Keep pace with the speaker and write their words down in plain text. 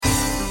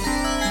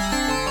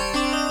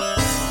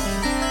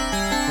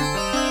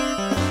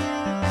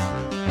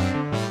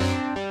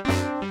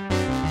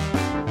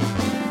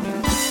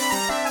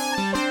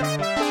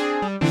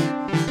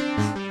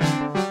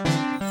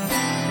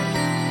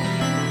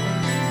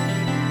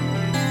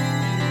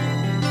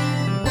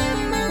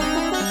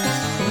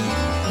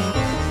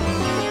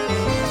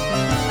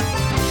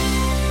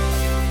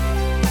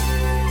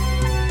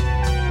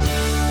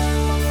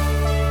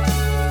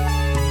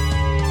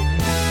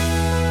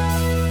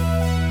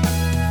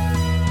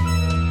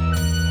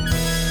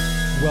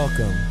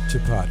Welcome to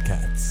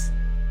Podcats.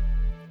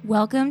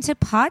 Welcome to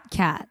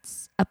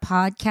Podcats, a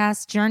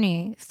podcast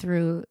journey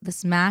through the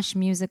Smash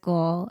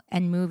musical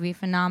and movie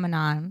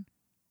phenomenon,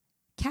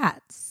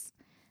 Cats.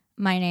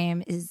 My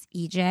name is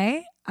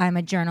EJ. I'm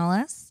a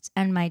journalist,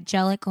 and my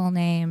jellicle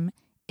name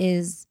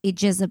is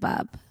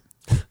Ejizabub.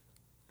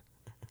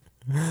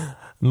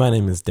 My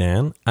name is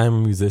Dan. I'm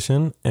a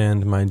musician,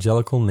 and my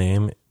jellicle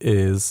name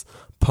is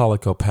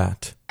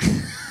Polycopat.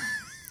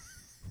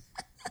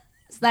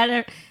 Is that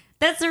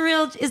a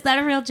real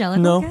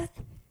jellicle No, cat?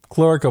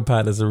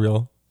 Chlorocopat is a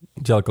real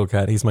jellicle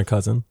cat. He's my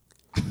cousin.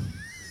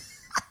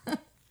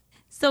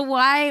 So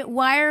why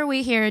are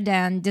we here,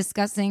 Dan,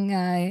 discussing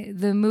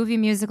the movie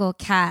musical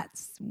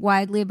Cats,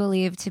 widely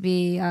believed to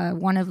be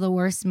one of the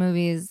worst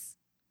movies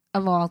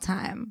of all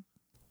time?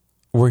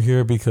 We're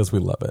here because we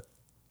love it.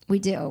 We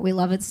do. We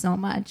love it so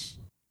much.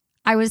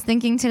 I was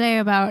thinking today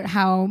about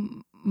how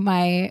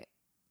my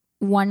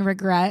one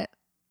regret,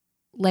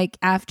 like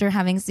after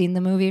having seen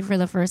the movie for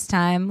the first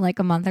time like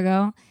a month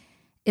ago,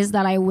 is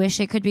that I wish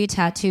it could be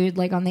tattooed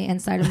like on the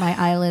inside of my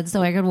eyelid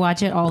so I could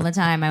watch it all the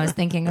time. I was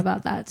thinking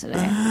about that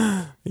today.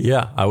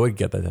 Yeah, I would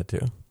get that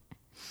tattoo.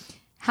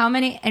 How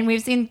many? And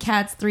we've seen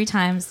Cats 3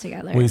 times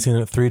together. We've seen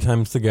it 3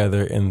 times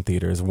together in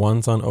theaters.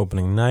 Once on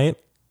opening night,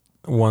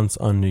 once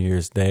on New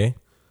Year's Day,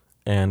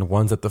 and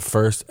once at the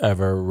first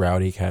ever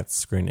Rowdy Cats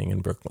screening in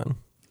Brooklyn.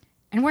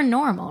 And we're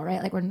normal,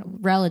 right? Like we're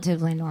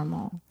relatively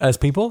normal. As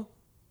people?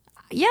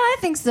 Yeah, I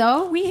think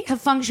so. We have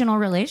functional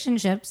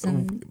relationships,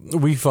 and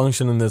We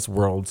function in this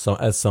world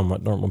as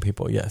somewhat normal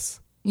people, yes.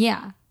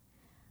 yeah.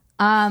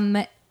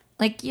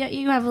 Like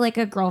you have like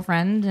a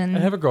girlfriend, and I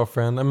have a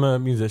girlfriend. I'm a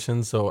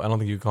musician, so I don't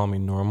think you call me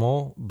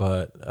normal,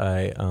 but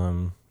I,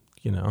 I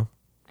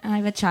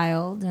have a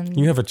child, and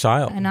You have a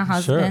child. And a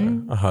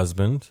husband. Sure, a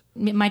husband.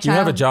 my You child.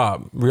 have a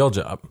job, real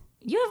job.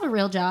 You have a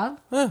real job.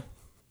 Eh.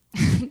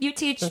 You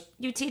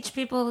teach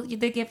people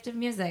the gift of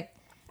music.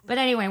 But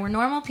anyway, we're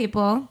normal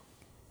people,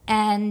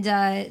 and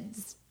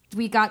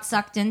we got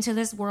sucked into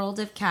this world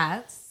of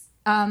cats.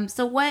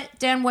 So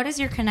Dan, what is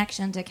your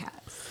connection to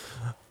cats?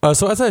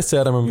 So as I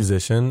said, I'm a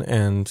musician,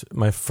 and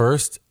my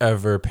first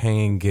ever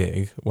paying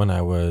gig when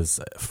I was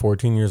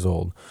 14 years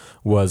old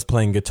was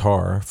playing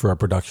guitar for a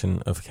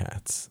production of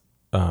Cats,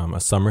 a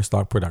summer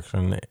stock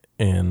production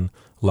in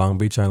Long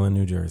Beach Island,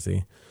 New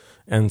Jersey.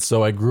 And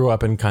so I grew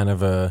up in kind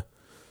of a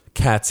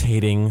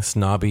Cats-hating,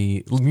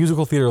 snobby,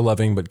 musical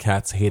theater-loving, but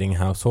Cats-hating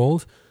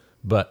household.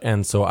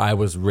 And so I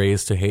was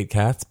raised to hate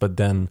Cats, but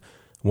then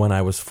when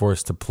I was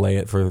forced to play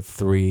it for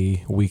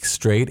 3 weeks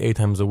straight, 8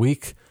 times a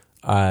week,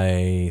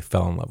 I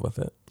fell in love with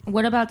it.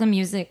 What about the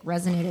music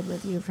resonated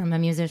with you from a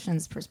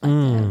musician's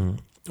perspective?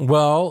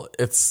 Well,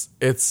 it's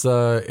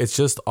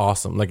just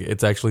awesome. Like,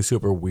 it's actually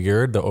super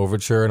weird. The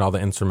overture and all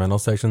the instrumental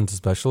sections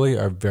especially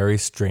are very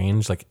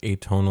strange, like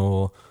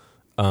atonal,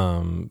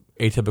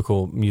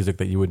 atypical music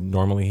that you would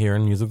normally hear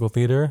in musical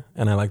theater.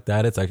 And I like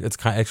that. It's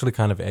actually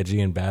kind of edgy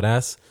and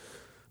badass.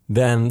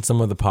 Then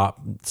some of the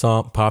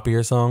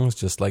poppier songs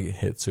just like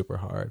hit super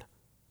hard.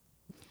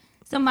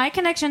 So my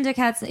connection to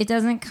Cats, it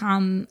doesn't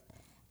come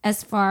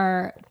as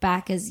far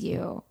back as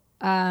you.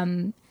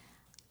 I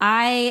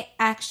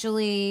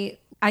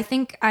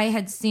think I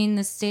had seen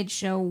the stage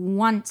show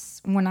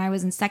once when I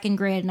was in 2nd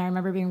grade, and I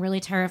remember being really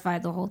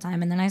terrified the whole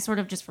time, and then I sort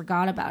of just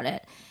forgot about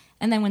it.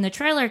 And then when the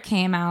trailer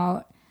came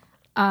out,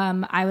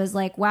 I was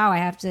like, wow, I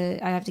have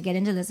to get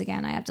into this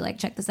again. I have to like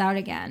check this out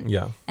again.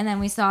 Yeah. And then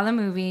we saw the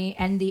movie,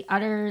 and the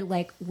utter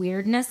like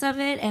weirdness of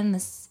it, and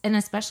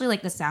especially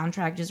like the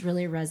soundtrack just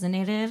really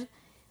resonated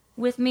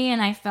with me,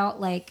 and I felt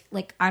like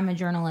I'm a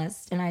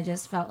journalist, and I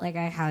just felt like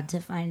I had to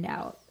find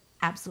out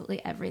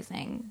absolutely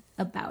everything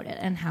about it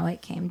and how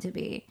it came to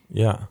be.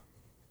 Yeah.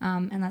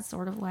 And that's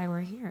sort of why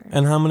we're here.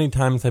 And how many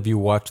times have you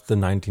watched the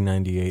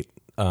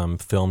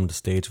 1998 filmed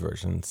stage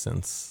version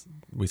since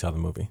we saw the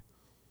movie?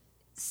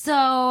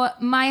 So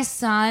my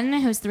son,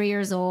 who's 3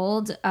 years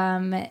old,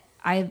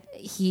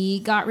 he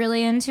got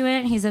really into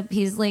it.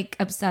 He's like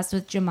obsessed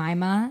with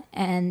Jemima,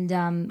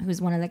 and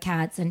who's one of the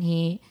cats, and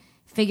he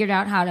figured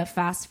out how to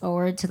fast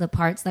forward to the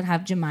parts that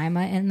have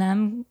Jemima in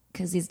them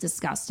because he's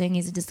disgusting.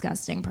 He's a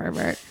disgusting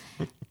pervert.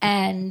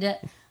 And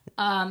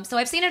so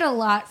I've seen it a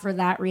lot for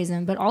that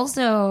reason, but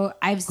also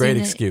I've seen Great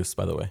excuse,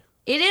 by the way.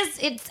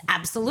 It's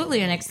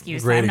absolutely an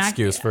excuse. Great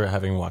excuse for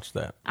having watched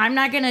that. I'm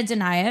not going to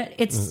deny it.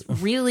 It's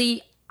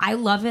really, I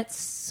love it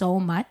so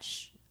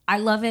much. I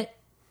love it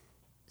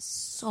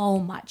so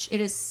much. It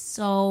is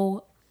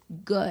so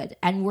good.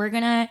 And we're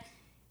going to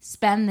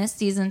spend this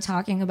season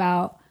talking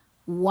about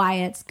why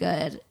it's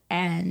good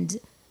and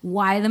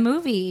why the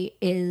movie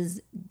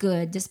is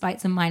good despite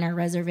some minor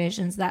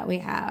reservations that we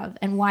have,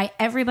 and why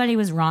everybody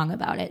was wrong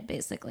about it,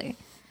 basically.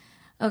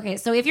 Okay,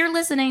 so if you're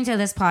listening to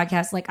this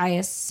podcast, like I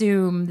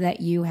assume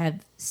that you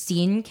have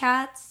seen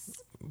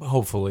Cats.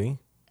 Hopefully.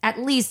 At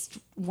least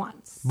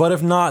once. But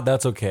if not,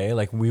 that's okay.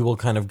 Like, we will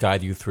kind of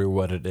guide you through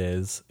what it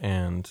is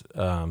and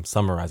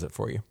summarize it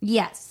for you.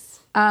 Yes.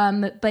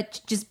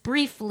 But just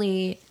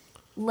briefly,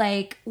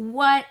 like,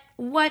 what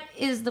what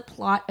is the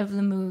plot of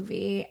the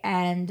movie,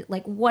 and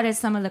like what is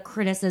some of the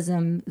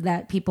criticism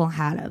that people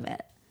had of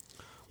it?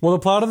 Well, the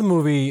plot of the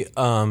movie,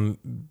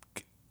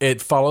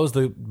 it follows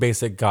the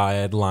basic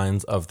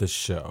guidelines of the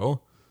show,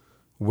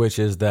 which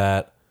is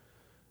that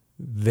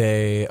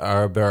there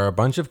are a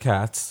bunch of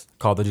cats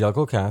called the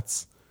Jellicle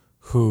Cats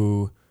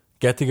who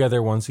get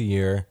together once a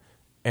year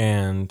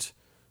and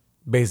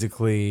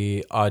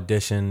basically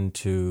audition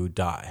to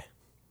die.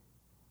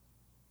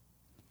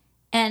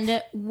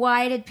 And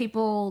why did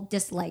people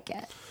dislike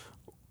it?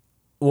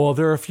 Well,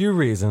 there are a few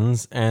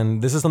reasons,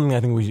 and this is something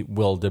I think we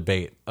will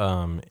debate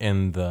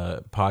in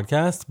the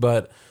podcast,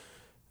 but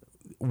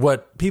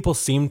what people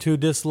seem to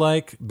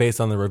dislike based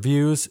on the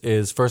reviews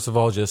is, first of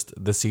all, just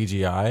the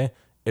CGI.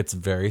 It's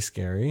very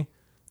scary.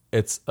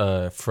 It's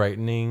a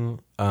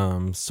frightening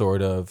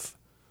sort of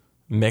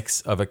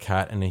mix of a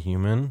cat and a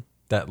human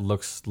that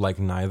looks like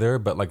neither,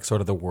 but like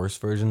sort of the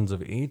worst versions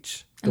of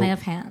each. And they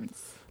have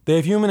hands. They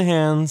have human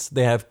hands.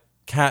 They have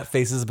cat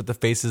faces, but the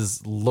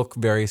faces look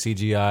very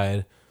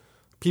CGI'd.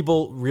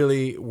 People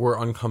really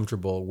were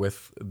uncomfortable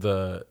with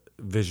the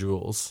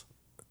visuals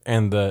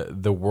and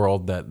the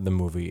world that the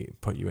movie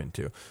put you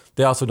into.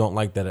 They also don't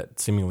like that it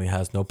seemingly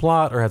has no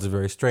plot or has a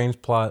very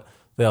strange plot.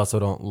 They also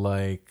don't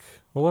like...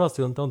 Well, what else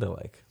don't they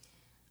like?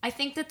 I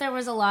think that there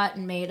was a lot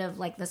made of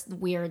like this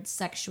weird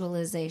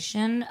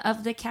sexualization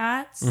of the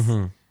cats.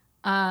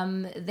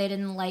 They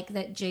didn't like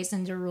that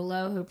Jason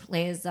Derulo, who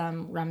plays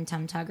Rum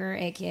Tum Tugger,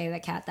 aka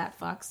the cat that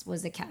fucks,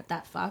 was a cat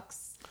that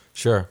fucks.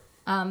 Sure.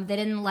 They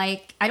didn't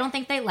like... I don't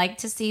think they liked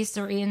to see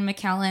Ian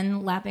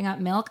McKellen lapping up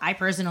milk. I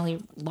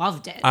personally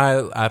loved it.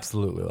 I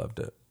absolutely loved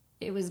it.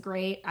 It was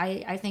great.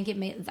 I think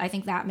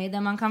that made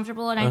them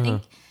uncomfortable, and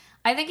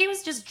I think it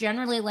was just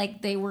generally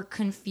like they were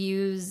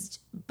confused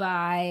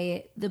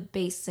by the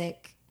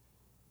basic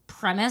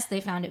premise. They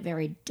found it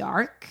very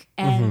dark,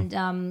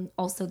 and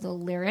also the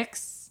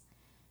lyrics.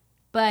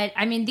 But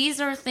I mean, these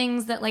are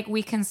things that like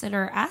we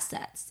consider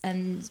assets,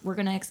 and we're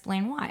going to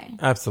explain why.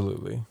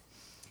 Absolutely.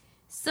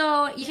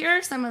 So here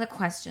are some of the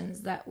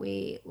questions that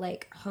we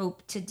like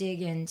hope to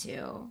dig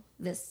into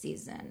this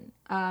season.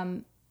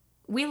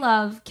 We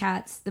love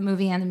Cats, the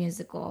movie and the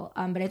musical,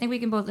 but I think we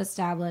can both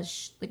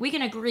establish, like, we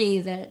can agree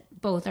that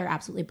both are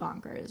absolutely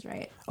bonkers,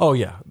 right? Oh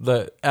yeah,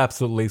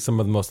 absolutely some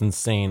of the most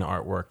insane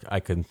artwork I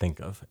could think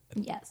of.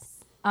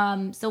 Yes.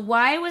 So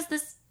why was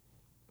this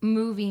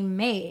movie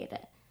made?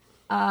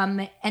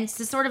 And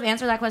to sort of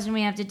answer that question,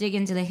 we have to dig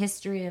into the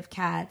history of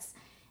Cats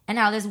and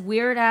how this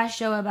weird-ass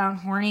show about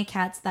horny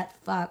cats that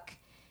fuck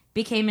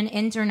became an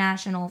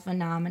international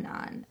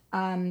phenomenon.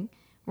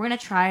 We're going to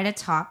try to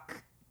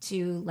talk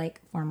to,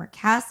 like, former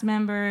cast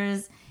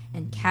members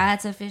and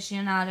Cats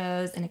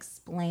aficionados and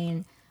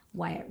explain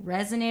why it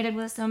resonated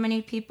with so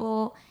many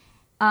people.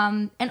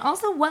 And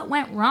also what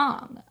went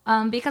wrong.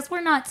 Because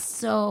we're not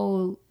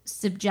so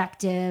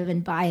subjective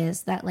and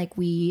biased that, like,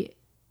 we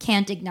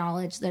can't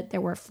acknowledge that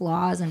there were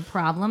flaws and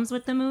problems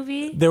with the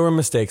movie. There were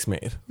mistakes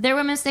made.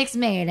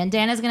 And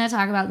Dana's going to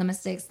talk about the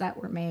mistakes that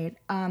were made.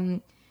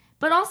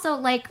 But also,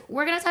 like,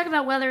 we're going to talk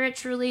about whether it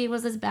truly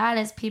was as bad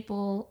as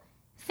people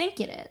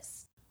think it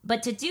is.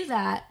 But to do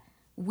that,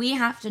 we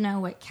have to know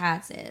what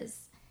Cats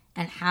is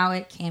and how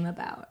it came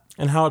about.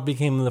 And how it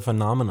became the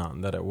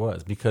phenomenon that it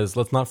was. Because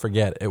let's not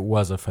forget, it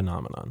was a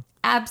phenomenon.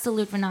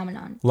 Absolute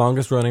phenomenon.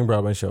 Longest running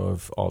Broadway show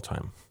of all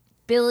time.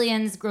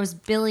 Billions, gross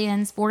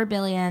billions, $4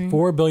 billion.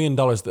 $4 billion.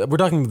 We're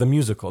talking the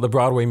musical, the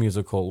Broadway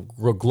musical,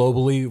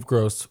 globally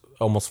grossed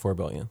almost $4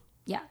 billion.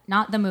 Yeah,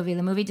 not the movie.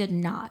 The movie did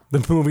not.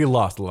 The movie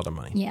lost a lot of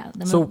money. Yeah.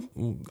 So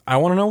I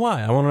want to know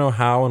why. I want to know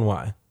how and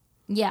why.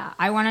 Yeah,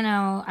 I want to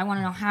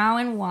know how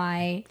and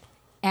why.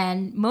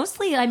 And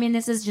mostly, I mean,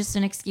 this is just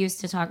an excuse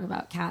to talk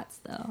about Cats,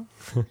 though.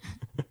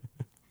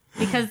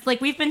 Because, like,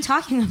 we've been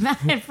talking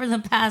about it for the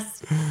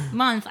past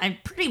month. I'm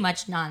pretty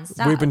much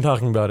nonstop. We've been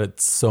talking about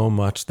it so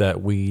much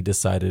that we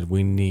decided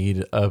we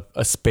need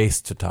a space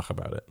to talk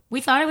about it.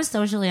 We thought it was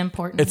socially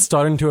important. It's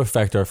starting to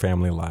affect our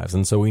family lives.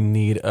 And so we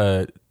need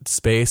a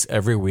space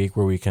every week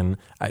where we can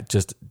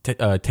just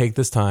take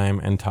this time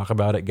and talk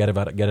about it, get it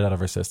out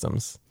of our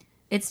systems.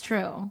 It's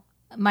true.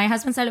 My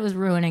husband said it was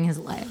ruining his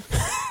life.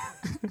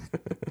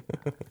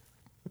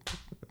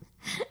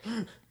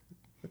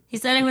 He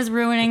said it was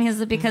ruining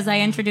because I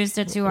introduced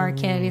it to our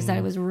kid. He said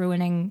it was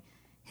ruining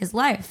his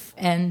life.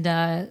 And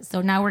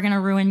so now we're going to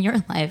ruin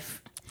your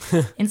life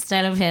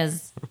instead of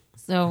his.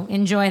 So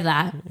enjoy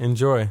that.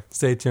 Enjoy.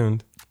 Stay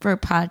tuned. For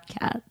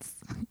podcasts.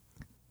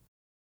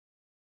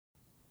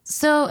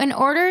 So in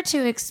order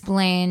to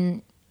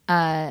explain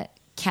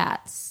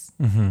Cats,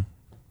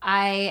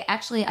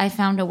 I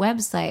found a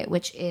website,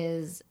 which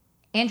is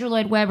Andrew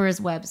Lloyd Webber's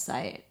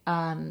website.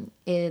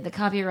 The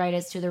copyright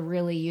is to the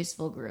Really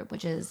Useful Group,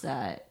 which is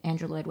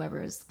Andrew Lloyd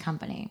Webber's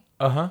company.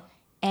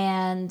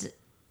 And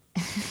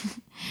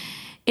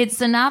its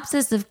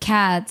synopsis of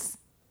Cats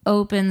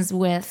opens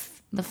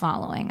with the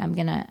following. I'm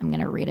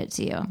gonna read it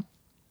to you.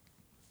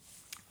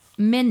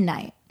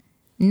 Midnight.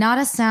 Not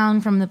a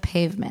sound from the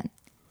pavement.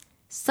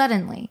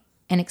 Suddenly,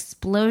 an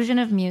explosion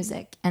of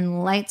music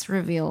and lights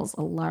reveals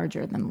a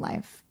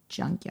larger-than-life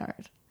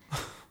junkyard.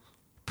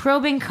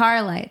 Probing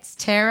car lights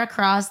tear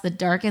across the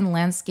darkened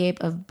landscape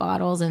of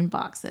bottles and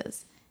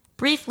boxes,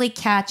 briefly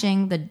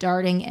catching the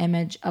darting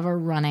image of a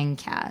running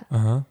cat.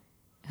 Uh-huh.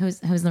 Who's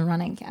the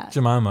running cat?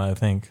 Jemima, I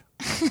think.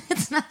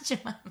 It's not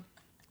Jemima.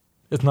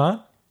 It's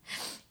not?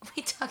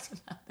 We talked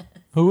about that.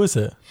 Who is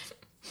it?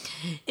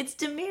 It's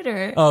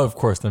Demeter. Oh, of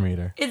course,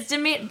 Demeter. It's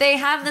Demeter. They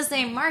have the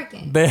same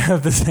marking. They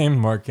have the same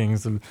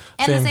markings. And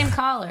the same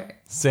collar.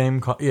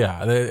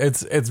 Yeah,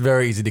 it's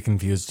very easy to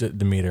confuse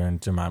Demeter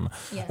and Jemima.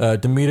 Yeah.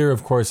 Demeter,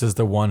 of course, is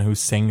the one who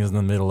sings in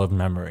the middle of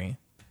memory.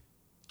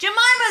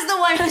 Jemima's the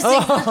one who sings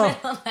in the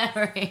middle of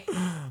memory.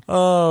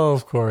 Oh,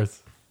 of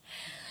course.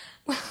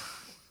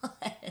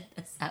 Edit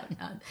this out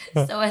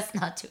now, so as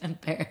not to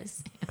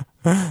embarrass you.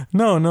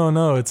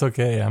 No, it's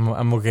okay.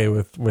 I'm okay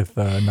with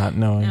not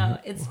knowing. No,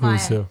 it's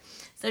who's fine. who.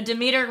 So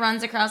Demeter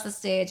runs across the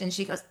stage and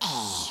she goes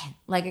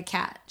like a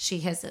cat. She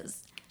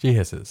hisses. She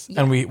hisses,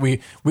 Yeah. and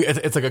we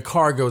it's like a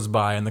car goes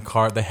by, and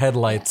the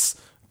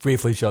headlights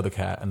briefly show the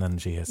cat, and then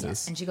she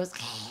hisses. And she goes.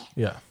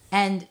 Yeah.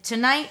 And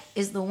tonight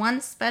is the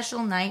one special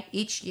night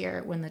each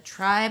year when the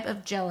tribe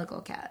of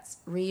Jellicle cats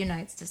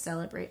reunites to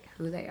celebrate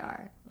who they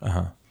are.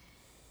 Uh-huh.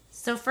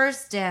 So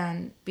first,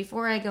 Dan,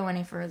 before I go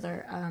any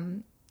further,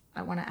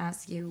 I want to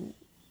ask you,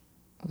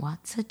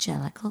 what's a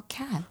Jellicle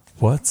cat?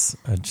 What's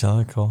a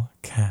Jellicle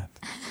cat?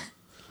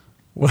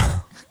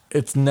 Well,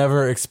 it's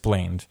never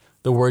explained.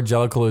 The word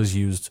Jellicle is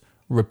used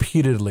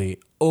repeatedly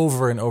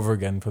over and over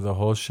again for the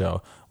whole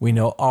show. We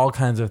know all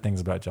kinds of things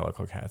about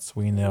Jellicle cats.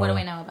 We know. What do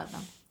we know about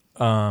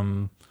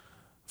them?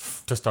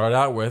 To start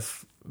out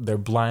with, they're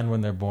blind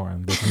when they're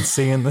born. They can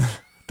see in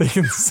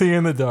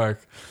the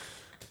dark.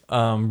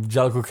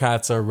 Jellicle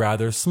cats are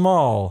rather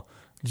small.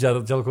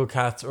 Jellicle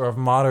cats are of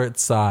moderate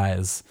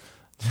size.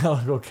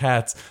 Jellicle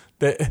cats.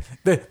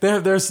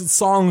 There's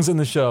songs in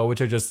the show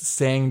which are just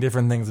saying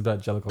different things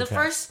about Jellicle cats. The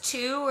first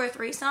 2 or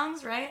 3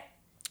 songs, right?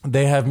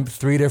 They have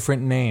 3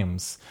 different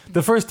names.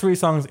 The first 3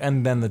 songs,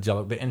 and then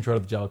the intro to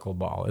the Jellicle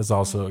Ball is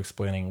also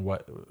explaining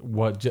what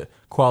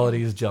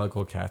qualities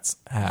Jellicle cats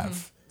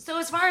have. So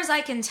as far as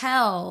I can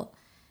tell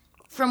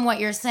from what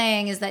you're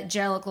saying is that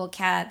Jellicle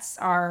cats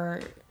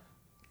are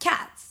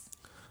cats,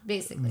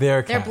 basically.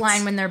 They're They're cats.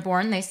 blind when they're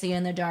born. They see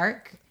in the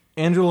dark.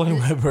 Andrew Lloyd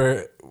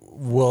Webber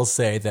will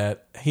say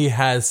that he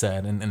has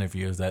said in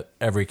interviews that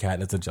every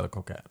cat is a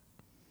Jellicle cat.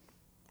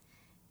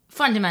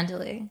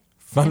 Fundamentally.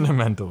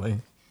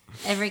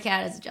 Every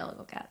cat is a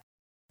Jellicle cat.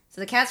 So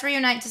the cats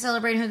reunite to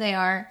celebrate who they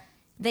are.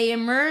 They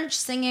emerge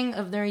singing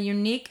of their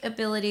unique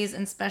abilities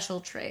and special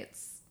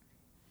traits.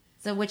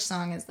 So which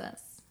song is this?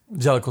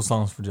 Jellicle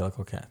songs for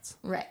Jellicle cats.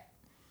 Right.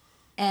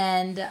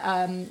 And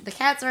the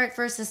cats are at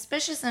first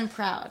suspicious and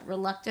proud,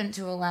 reluctant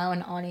to allow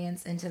an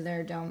audience into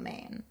their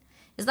domain.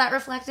 Is that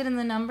reflected in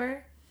the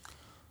number?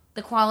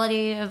 The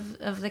quality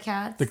of the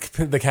cats?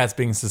 The cats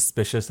being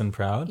suspicious and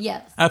proud?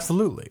 Yes.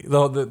 Absolutely.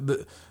 Though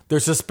they're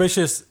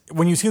suspicious.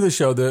 When you see the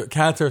show, the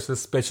cats are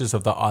suspicious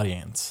of the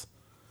audience.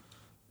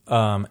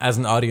 As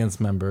an audience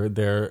member,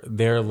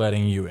 they're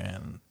letting you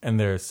in, and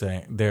they're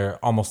saying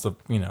they're almost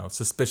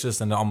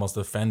suspicious and almost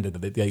offended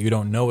that you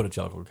don't know what a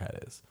Jellicle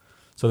cat is.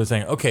 So they're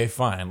saying, okay,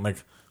 fine, like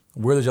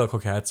we're the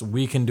Jellicle cats,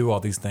 we can do all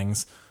these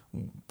things.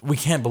 We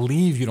can't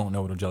believe you don't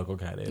know what a Jellicle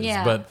cat is,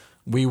 but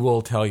we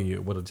will tell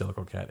you what a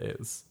Jellicle cat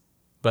is.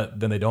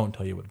 But then they don't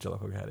tell you what a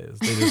Jellicle cat is.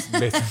 They just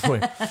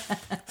basically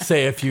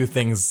say a few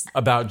things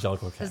about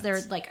Jellicle cats. Because they're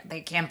like,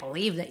 they can't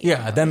believe that you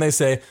know. Then they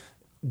say,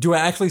 do I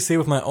actually see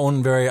with my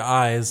own very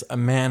eyes a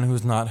man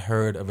who's not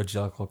heard of a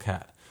Jellicle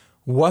cat?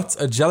 What's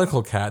a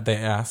Jellicle cat? They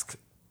ask.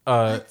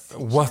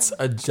 What's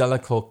a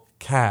Jellicle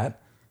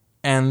cat?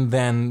 And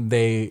then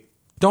they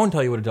don't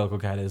tell you what a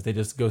Jellicle cat is. They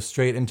just go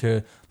straight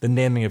into the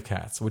naming of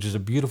cats, which is a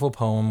beautiful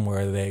poem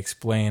where they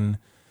explain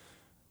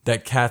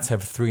that cats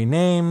have 3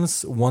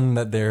 names, one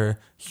that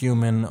their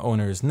human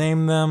owners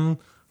name them,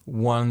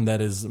 one that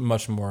is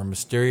much more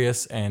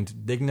mysterious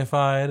and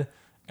dignified,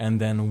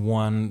 and then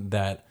one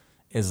that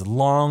is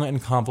long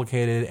and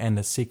complicated and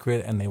a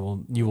secret, and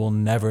you will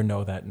never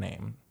know that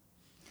name.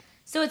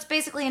 So it's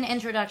basically an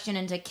introduction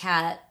into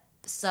cat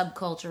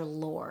subculture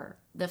lore,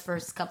 the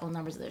first couple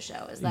numbers of the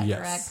show. Is that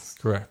correct? Yes,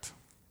 correct.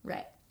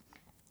 Right.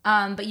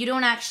 But you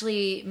don't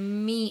actually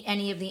meet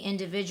any of the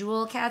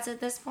individual cats at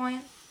this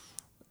point?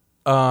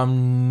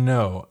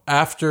 No.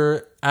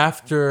 After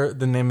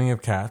the naming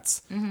of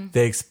cats,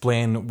 they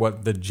explain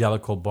what the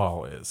Jellicle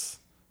Ball is.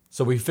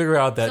 So we figure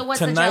out that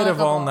tonight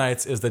of all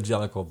nights is the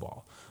Jellicle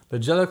Ball. The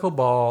Jellicle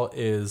Ball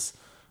is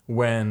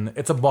when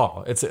it's a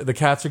ball. The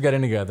cats are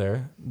getting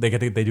together. They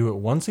do it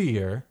once a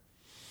year,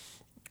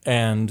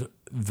 and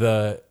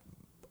the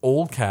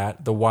old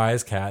cat, the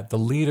wise cat, the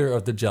leader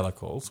of the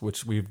Jellicles,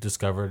 which we've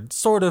discovered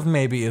sort of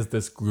maybe is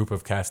this group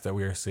of cats that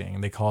we are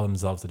seeing. They call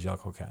themselves the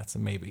Jellicle cats,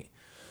 and maybe.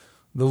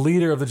 The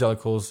leader of the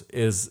Jellicles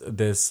is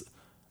this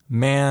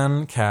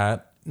man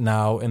cat,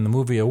 now in the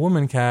movie a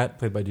woman cat,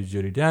 played by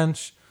Judi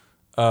Dench,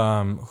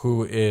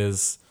 who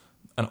is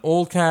an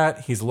old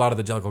cat. He's a lot of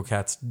the Jellicle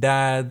cats'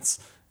 dads,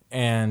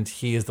 and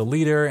he is the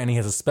leader, and he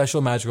has a special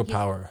magical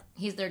power.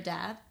 He's their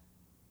dad?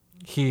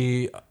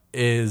 He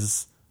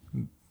is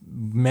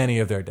many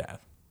of their dad.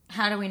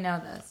 How do we know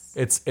this?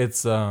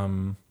 It's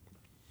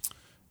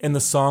in the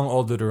song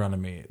Old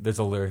Deuteronomy, there's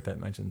a lyric that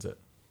mentions it.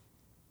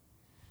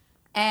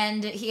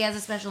 And he has a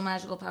special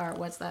magical power.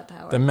 What's that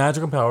power? The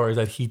magical power is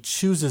that he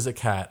chooses a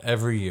cat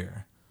every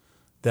year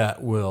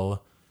that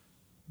will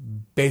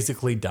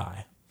basically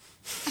die.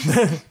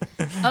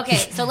 Okay,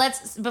 so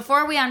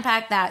before we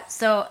unpack that,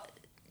 so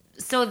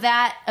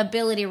that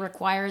ability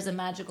requires a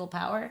magical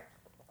power?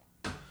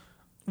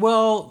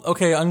 Well,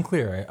 okay,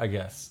 unclear, I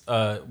guess.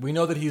 We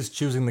know that he's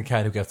choosing the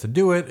cat who gets to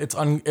do it.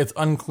 It's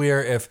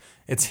unclear if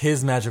it's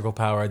his magical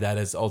power that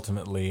is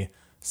ultimately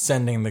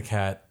sending the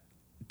cat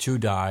to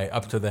die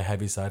up to the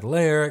Heaviside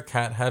Layer,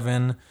 cat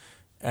heaven,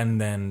 and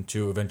then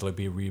to eventually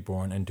be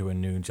reborn into a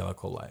new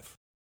Jellicle life.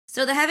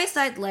 So the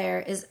Heaviside Layer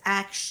is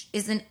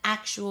an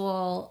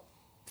actual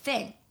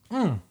thing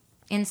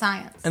in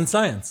science. In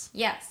science.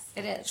 Yes,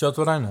 it is. Shows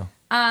what I know.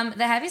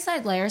 The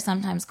Heaviside Layer,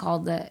 sometimes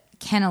called the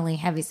Kennelly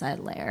Heaviside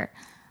Layer,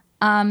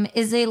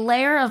 is a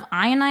layer of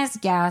ionized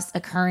gas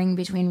occurring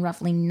between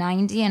roughly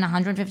 90 and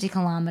 150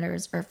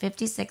 kilometers or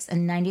 56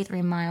 and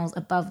 93 miles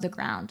above the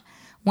ground,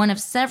 one of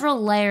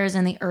several layers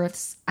in the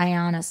Earth's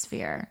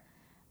ionosphere.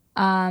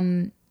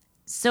 It's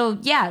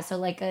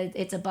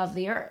above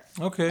the Earth.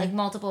 Okay. Like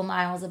multiple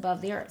miles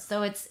above the Earth.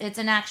 So it's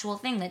an actual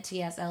thing that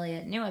T.S.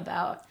 Eliot knew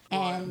about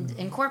and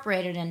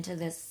incorporated into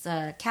this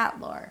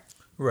cat lore.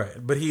 Right,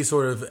 but he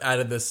sort of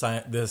added this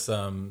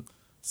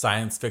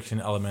science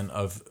fiction element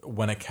of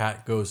when a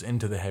cat goes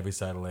into the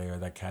Heaviside Layer,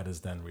 that cat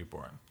is then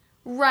reborn.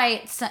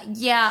 Right. So,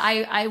 yeah,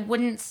 I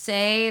wouldn't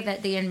say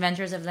that the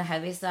inventors of the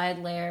Heaviside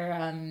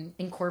Layer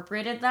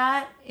incorporated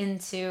that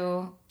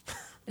into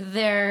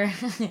their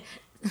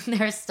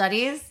their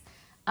studies.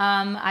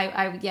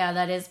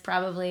 That is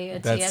probably a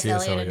T.S.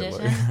 Eliot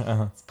edition.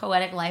 Uh-huh. It's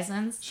poetic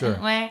license in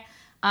a way.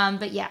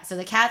 But yeah, so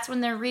the cats,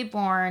 when they're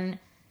reborn,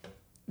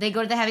 they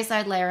go to the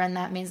Heaviside Layer, and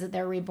that means that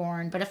they're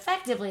reborn. But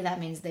effectively, that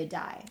means they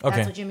die. Okay.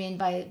 That's what you mean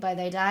by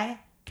they die?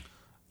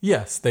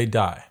 Yes, they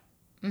die.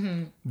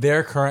 Mm-hmm.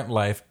 Their current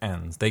life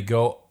ends. They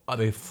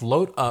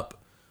float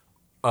up,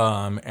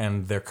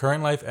 and their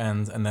current life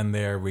ends, and then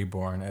they're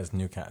reborn as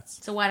new cats.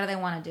 So why do they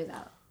want to do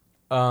that?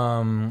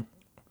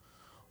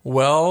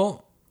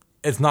 Well,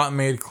 it's not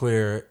made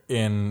clear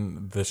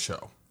in the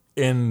show.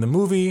 In the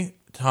movie,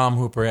 Tom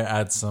Hooper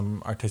adds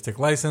some artistic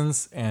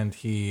license, and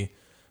he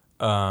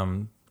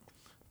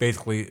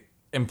basically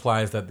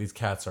implies that these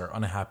cats are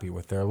unhappy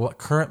with their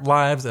current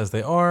lives as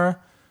they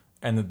are,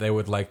 and that they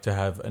would like to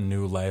have a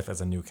new life as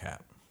a new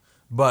cat.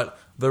 But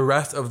the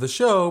rest of the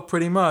show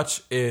pretty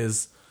much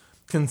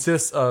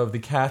consists of the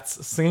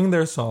cats singing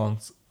their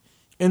songs,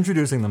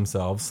 introducing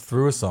themselves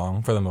through a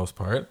song for the most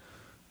part,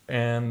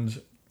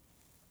 and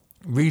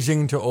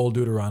reaching to Old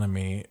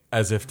Deuteronomy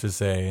as if to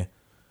say,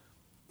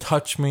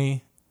 touch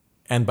me,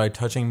 and by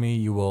touching me,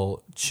 you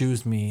will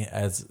choose me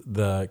as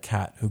the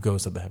cat who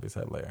goes to the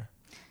Heaviside Layer.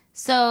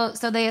 So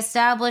they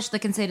established the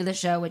conceit of the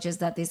show, which is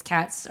that these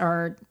cats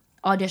are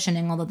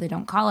auditioning, although they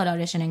don't call it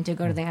auditioning, to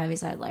go to the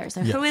Heaviside Layer.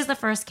 So who is the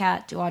first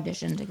cat to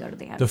audition to go to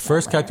the Heaviside Layer? The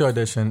first cat to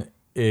audition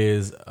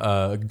is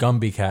a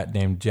Gumby cat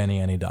named Jenny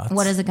Anydots.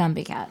 What is a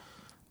Gumby cat?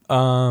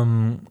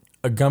 A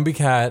Gumby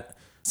cat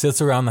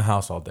sits around the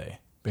house all day,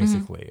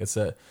 basically. Mm-hmm. It's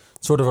a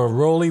sort of a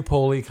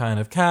roly-poly kind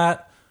of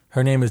cat.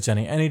 Her name is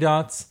Jenny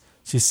Anydots.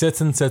 She sits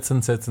and sits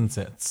and sits and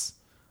sits.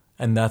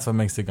 And that's what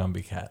makes the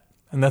Gumby cat.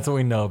 And that's what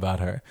we know about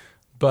her.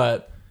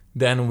 But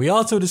then we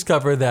also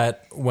discover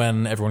that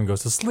when everyone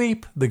goes to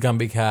sleep, the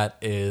Gumby cat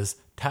is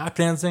tap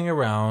dancing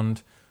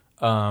around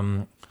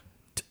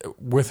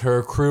with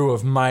her crew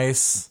of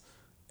mice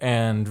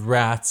and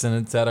rats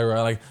and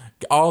etc. Like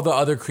all the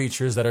other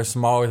creatures that are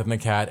smaller than the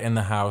cat in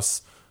the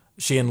house,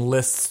 she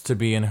enlists to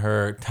be in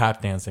her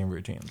tap dancing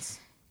routines.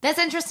 That's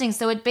interesting.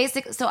 So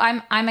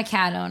I'm a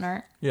cat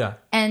owner. Yeah.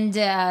 And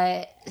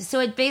so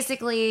it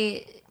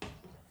basically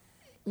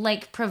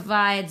like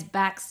provides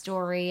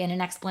backstory and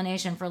an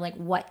explanation for like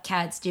what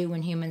cats do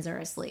when humans are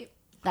asleep.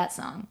 That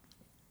song.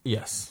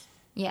 Yes.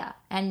 Yeah.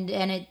 And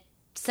it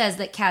says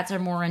that cats are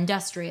more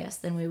industrious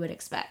than we would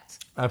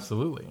expect.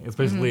 Absolutely. It's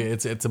basically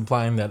it's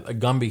implying that a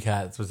Gumby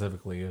cat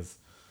specifically is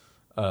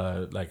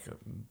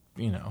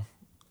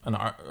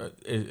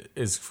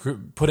is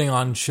putting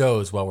on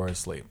shows while we're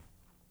asleep.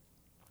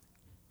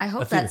 I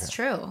hope that's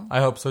true. I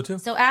hope so too.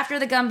 So after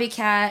the Gumby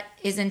cat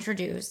is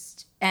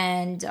introduced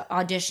and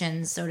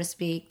auditions, so to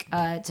speak,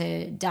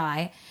 to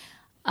die,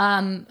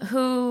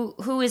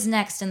 who is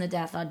next in the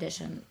death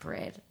audition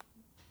parade?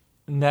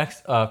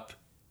 Next up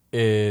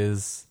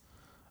is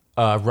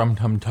Rum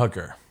Tum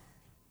Tugger.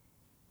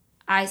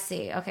 I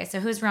see. Okay, so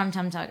who's Rum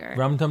Tum Tugger?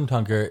 Rum Tum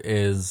Tugger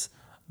is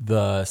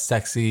the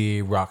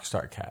sexy rock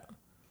star cat.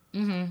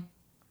 Mm-hmm.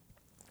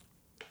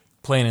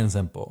 Plain and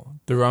simple.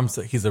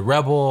 He's a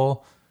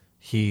rebel.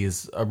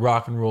 He's a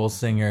rock and roll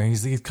singer.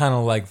 He's kind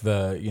of like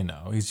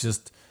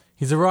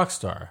he's a rock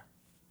star,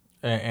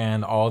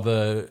 and all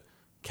the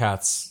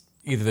cats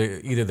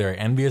either they're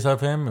envious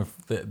of him,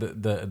 if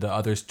the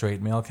other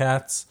straight male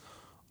cats,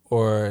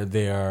 or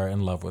they are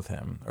in love with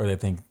him, or they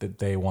think that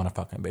they want to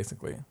fuck him,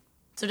 basically.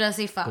 So does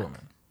he fuck? the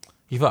woman.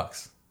 He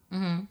fucks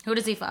Who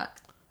does he fuck?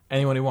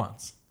 anyone he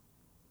wants.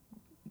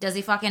 Does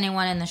he fuck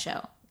anyone in the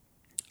show?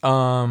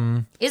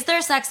 Um, Is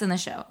there sex in the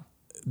show?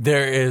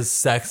 there is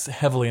sex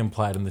heavily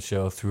implied in the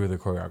show through the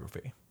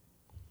choreography.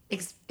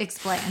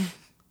 Explain.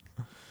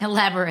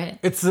 Elaborate.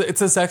 It's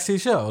a sexy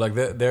show. Like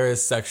there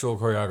is sexual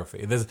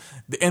choreography.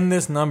 In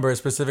this number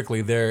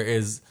specifically, there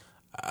is.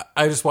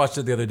 I just watched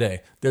it the other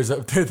day. There's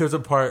a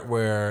part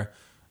where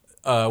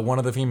one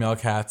of the female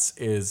cats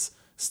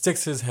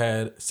sticks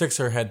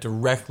her head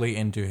directly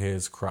into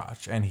his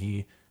crotch, and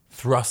he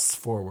thrusts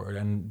forward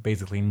and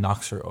basically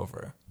knocks her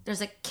over.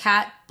 There's a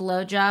cat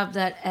blowjob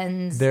that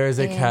ends. There is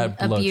a in cat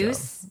blowjob.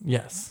 abuse.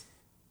 Yes,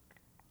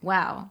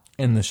 Wow.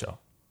 in the show.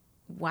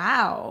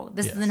 Wow.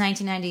 This is the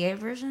 1998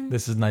 version?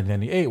 This is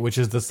 1998, which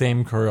is the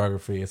same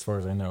choreography, as far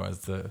as I know, as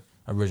the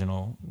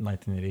original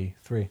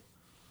 1983.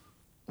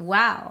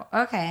 Wow.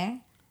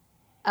 Okay.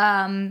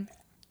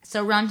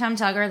 So Rum Tum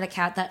Tugger, the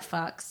cat that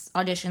fucks,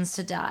 auditions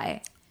to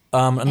die.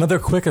 Another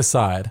quick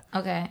aside.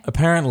 Okay.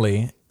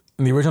 Apparently,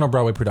 in the original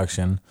Broadway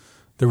production,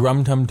 the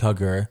Rum Tum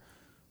Tugger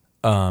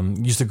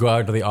used to go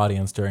out to the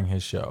audience during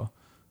his show.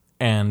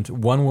 And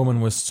one woman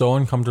was so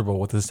uncomfortable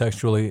with the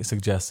sexually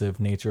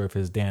suggestive nature of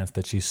his dance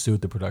that she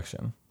sued the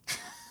production.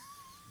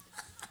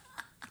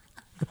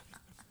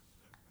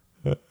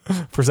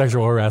 For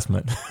sexual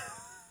harassment.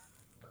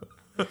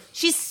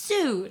 She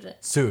sued.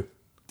 Sued.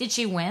 Did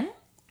she win?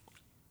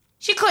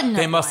 She couldn't have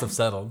They must won. have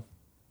settled.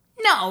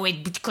 No,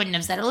 it couldn't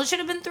have settled. It should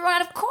have been thrown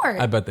out of court.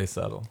 I bet they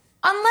settled.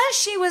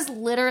 Unless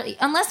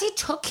he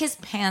took his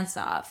pants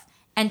off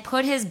and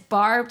put his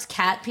barbed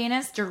cat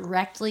penis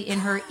directly in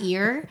her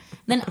ear,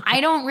 then I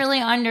don't really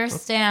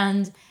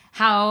understand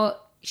how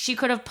she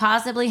could have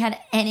possibly had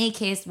any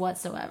case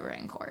whatsoever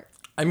in court.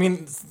 I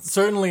mean,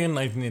 certainly in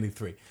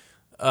 1983.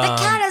 The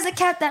cat is a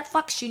cat that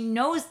fucks. She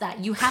knows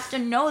that. You have to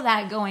know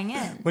that going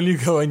in. When you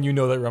go in, you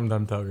know that Rum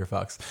Tum Tugger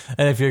fucks.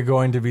 And if you're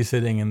going to be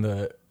sitting in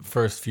the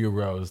first few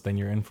rows, then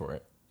you're in for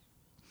it.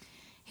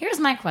 Here's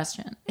my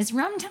question. Is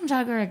Rum Tum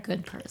Tugger a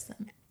good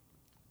person?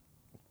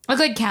 A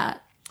good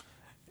cat?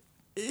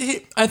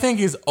 I think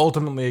he's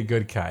ultimately a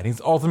good cat. He's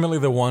ultimately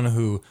the one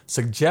who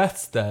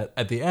suggests that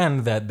at the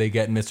end that they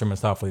get Mr.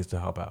 Mistopheles to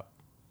help out.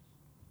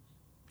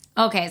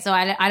 Okay, so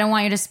I don't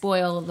want you to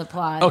spoil the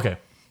plot. Okay.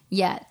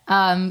 Yet.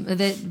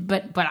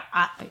 But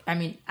I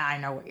mean, I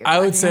know what you're I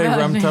would talking say about.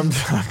 Rum Tum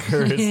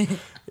Tugger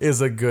is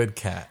a good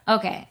cat.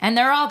 Okay, and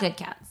they're all good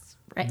cats,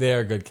 right? They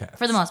are good cats.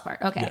 For the most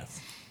part. Okay. Yes.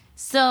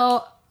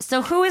 So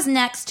who is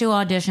next to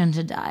audition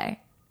to die?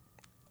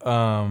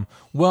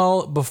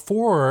 Well,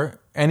 before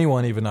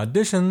anyone even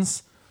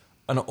auditions,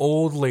 an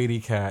old lady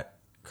cat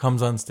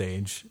comes on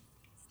stage,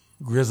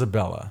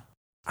 Grisabella.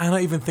 I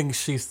don't even think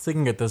she's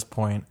singing at this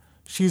point.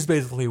 She's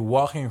basically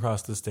walking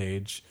across the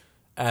stage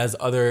as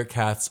other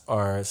cats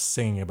are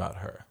singing about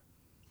her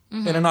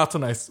in a not so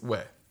nice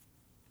way.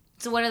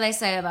 So what do they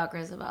say about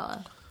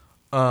Grisabella?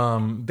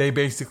 They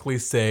basically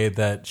say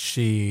that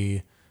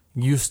she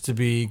used to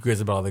be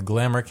Grisabella the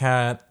glamour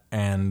cat,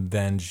 and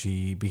then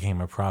she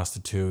became a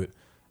prostitute,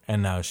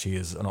 and now she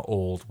is an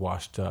old,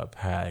 washed-up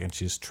hag, and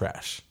she's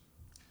trash.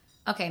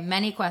 Okay,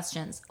 many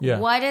questions. Yeah.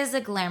 What is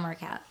a glamour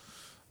cat?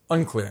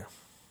 Unclear.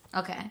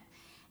 Okay.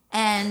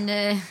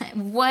 And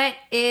what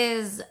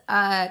is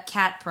a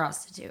cat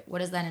prostitute? What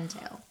does that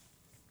entail?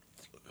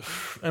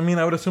 I mean,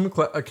 I would assume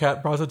a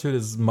cat prostitute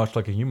is much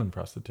like a human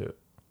prostitute.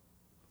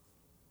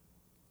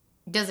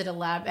 Does it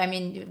elaborate? I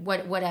mean,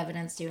 what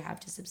evidence do you have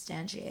to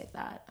substantiate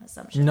that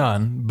assumption?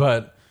 None,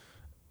 but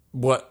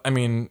look,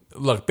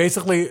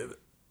 basically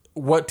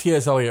what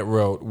T.S. Eliot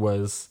wrote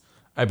was,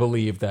 I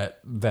believe,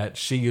 that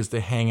she used to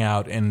hang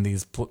out in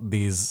these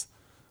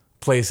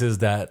places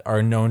that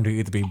are known to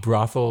either be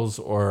brothels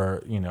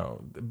or,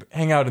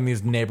 hang out in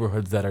these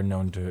neighborhoods that are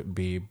known to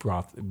be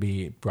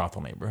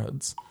brothel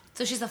neighborhoods.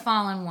 So she's a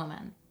fallen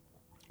woman.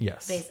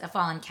 Yes. A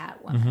fallen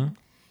cat woman.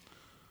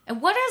 And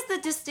what is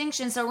the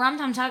distinction? So if Rum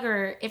Tum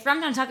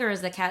Tugger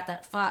is the cat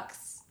that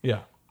fucks,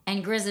 Yeah.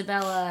 and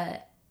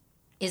Grisabella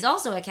is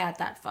also a cat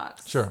that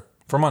fucks. Sure.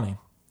 For money.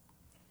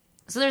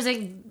 So there's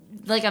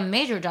a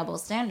major double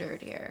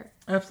standard here.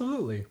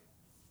 Absolutely.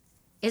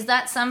 Is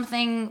that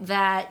something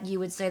that you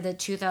would say the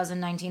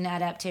 2019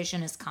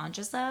 adaptation is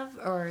conscious of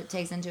or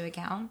takes into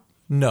account?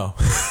 No.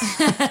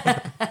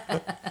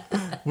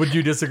 Would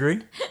you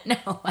disagree? No,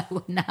 I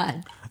would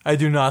not. I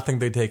do not think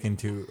they take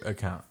into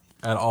account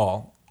at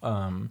all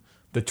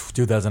the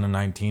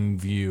 2019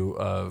 view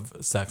of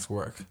sex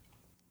work.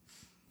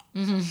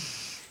 Mm-hmm.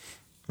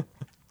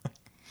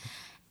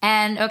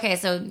 And, okay,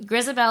 so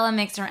Grisabella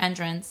makes her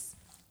entrance,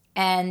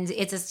 and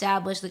it's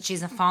established that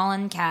she's a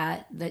fallen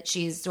cat, that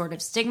she's sort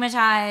of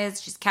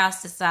stigmatized, she's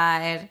cast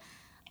aside,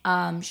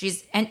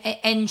 she's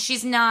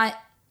not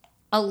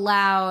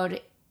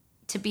allowed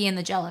to be in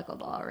the Jellicle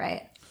Ball,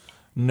 right?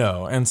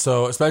 No, and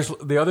so especially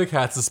the other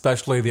cats,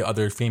 especially the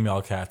other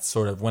female cats,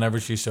 sort of whenever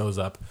she shows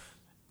up,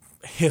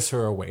 hiss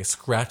her away,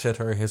 scratch at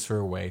her, hiss her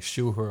away,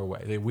 shoo her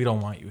away. We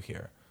don't want you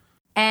here.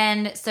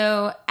 And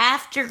so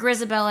after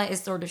Grisabella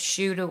is sort of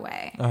shooed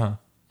away,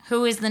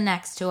 Who is the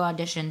next to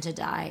audition to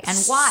die, and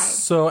why?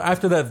 So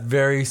after that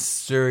very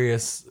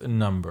serious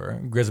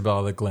number,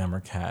 Grisabella the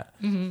Glamour Cat,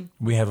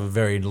 we have a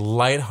very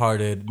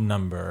lighthearted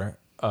number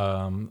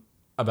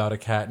about a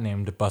cat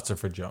named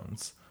Butserford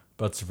Jones.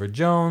 Butserford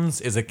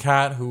Jones is a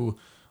cat who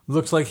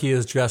looks like he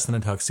is dressed in a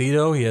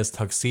tuxedo. He has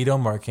tuxedo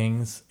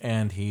markings,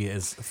 and he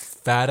is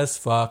fat as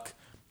fuck,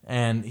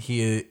 and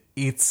he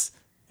eats.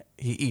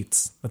 He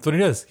eats. That's what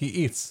he does. He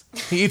eats.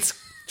 He eats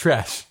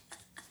trash.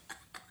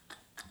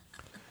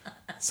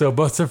 So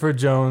Butserford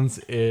Jones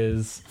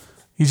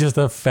he's just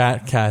a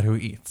fat cat who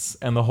eats.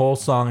 And the whole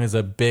song is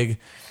a big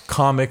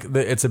comic,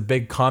 it's a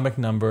big comic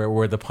number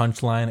where the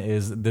punchline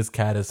is this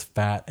cat is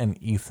fat and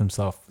eats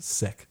himself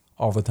sick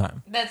all the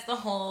time. That's the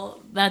whole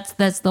song.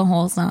 That's the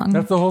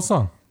whole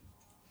song.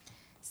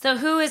 So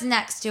who is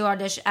next to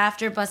audition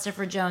after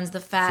Butserford Jones,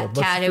 the fat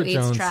cat who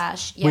eats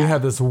trash? Yeah. We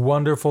have this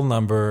wonderful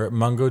number,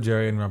 Mungo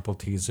Jerry and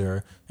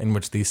Rumpelteazer, in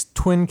which these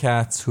twin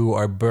cats who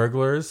are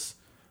burglars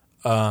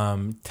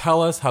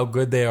tell us how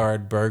good they are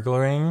at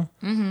burglaring.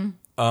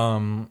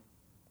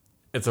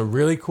 It's a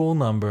really cool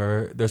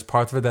number. There's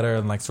parts of it that are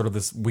in like sort of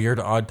this weird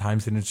odd time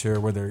signature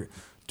where they're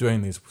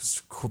doing these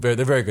they're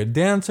very good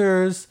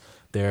dancers.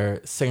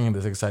 They're singing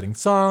this exciting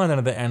song, and then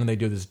at the end they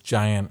do this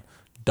giant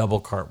double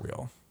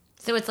cartwheel.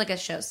 So it's like a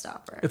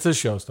showstopper. It's a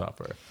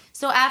showstopper.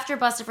 So after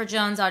Butserford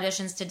Jones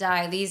auditions to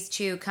die, these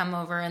two come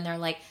over and they're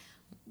like,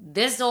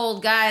 this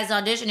old guy's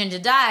auditioning to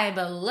die,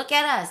 but look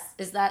at us.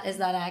 Is that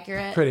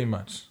accurate? Pretty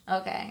much.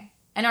 Okay.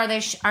 And are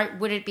they?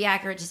 Would it be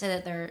accurate to say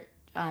that they're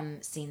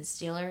scene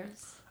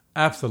stealers?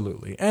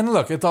 Absolutely. And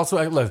look, it's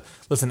also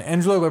listen.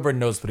 Angelo Weber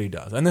knows what he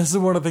does, and this is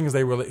one of the things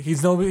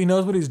he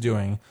knows what he's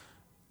doing.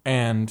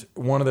 And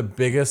one of the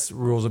biggest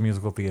rules of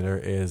musical theater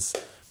is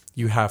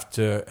you have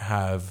to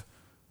have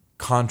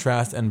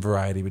contrast and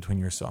variety between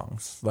your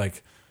songs.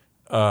 Like,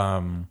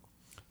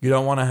 you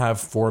don't want to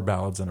have 4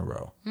 ballads in a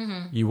row.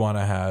 Mm-hmm. You want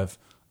to have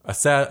a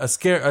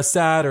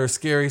sad or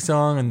scary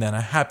song, and then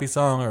a happy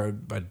song or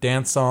a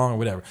dance song or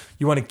whatever.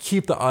 You want to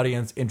keep the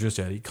audience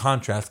interested. You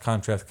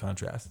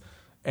contrast.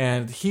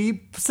 And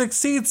he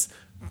succeeds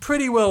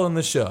pretty well in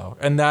the show.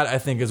 And that, I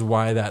think, is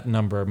why that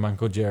number,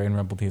 Mungo Jerry and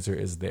Rumpelteazer,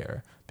 is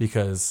there.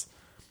 Because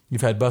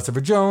you've had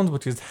Butserford Jones,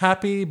 which is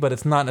happy, but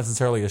it's not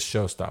necessarily a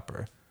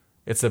showstopper.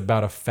 It's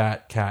about a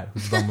fat cat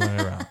who's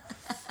bumbling around.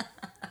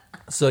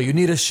 So you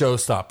need a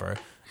showstopper.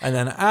 And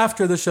then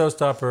after the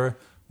showstopper,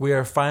 we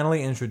are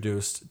finally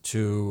introduced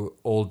to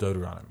Old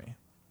Deuteronomy.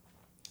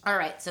 All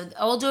right. So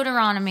Old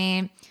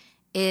Deuteronomy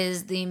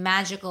is the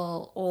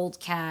magical old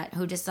cat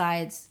who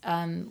decides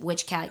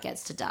which cat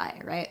gets to die,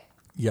 right?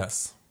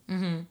 Yes.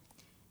 Mm-hmm.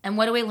 And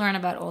what do we learn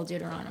about Old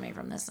Deuteronomy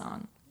from this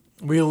song?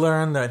 We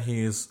learn that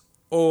he's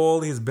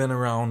old. He's been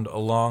around a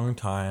long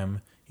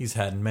time. He's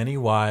had many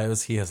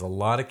wives. He has a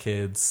lot of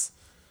kids.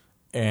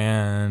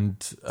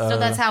 And so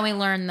that's how we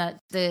learn that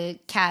the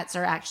cats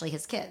are actually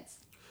his kids.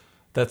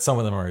 That some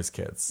of them are his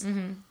kids.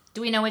 Mm-hmm.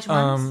 Do we know which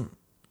ones?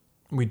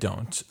 We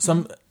don't.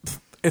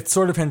 It's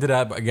sort of hinted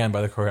at again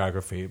by the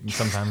choreography.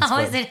 Sometimes. How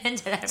is it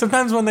hinted at?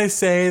 Sometimes when they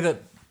say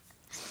that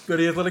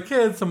he has little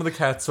kids, some of the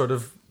cats sort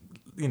of,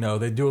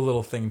 they do a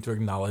little thing to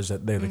acknowledge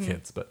that they're the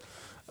kids. But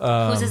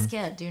who's his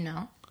kid? Do you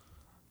know?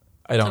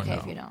 I don't know.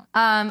 Okay, if you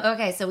don't.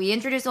 Okay, so we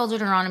introduce Old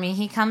Deuteronomy.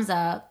 He comes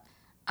up.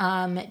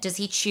 Does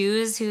he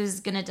choose who's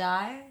gonna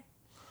die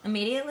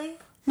immediately?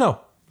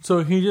 No.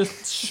 So he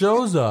just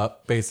shows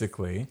up,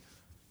 basically,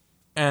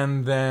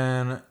 and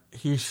then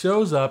he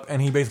shows up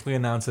and he basically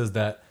announces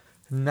that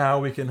now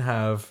we can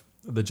have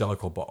the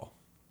Jellicle Ball.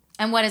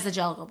 And what is the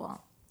Jellicle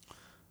Ball?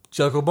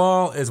 Jellicle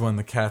Ball is when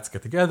the cats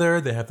get together.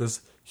 They have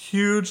this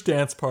huge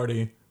dance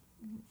party.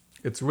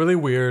 It's really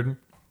weird.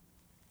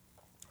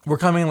 We're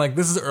coming,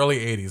 this is early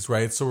 80s,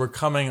 right? So we're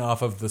coming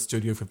off of the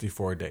Studio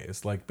 54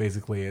 days.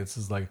 Basically, this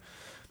is like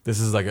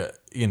a,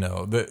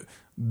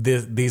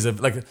 these are,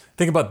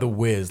 think about The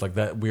Wiz,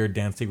 that weird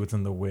dance sequence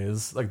in The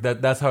Wiz.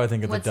 That's how I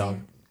think of the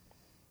dog.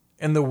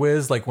 In The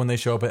Wiz, when they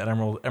show up at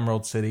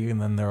Emerald City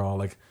and then they're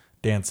all,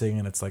 dancing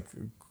and it's,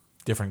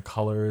 different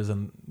colors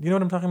and, you know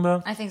what I'm talking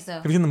about? I think so.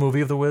 Have you seen the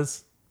movie of The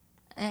Wiz?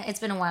 It's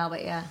been a while,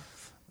 but yeah.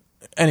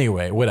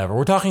 Anyway, whatever.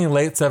 We're talking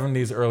late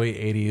 70s, early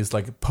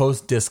 80s,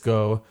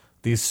 post-disco,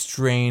 these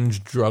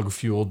strange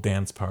drug-fueled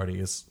dance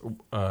parties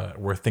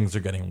where things are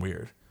getting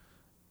weird.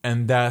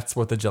 And that's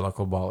what the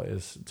Jellicle Ball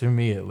is, to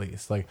me at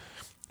least.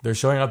 They're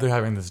showing up, they're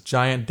having this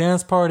giant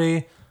dance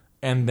party,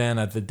 and then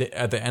at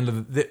the end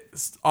of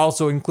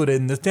also included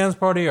in this dance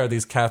party are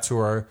these cats who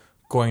are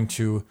going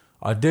to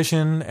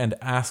audition and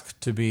ask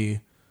to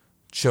be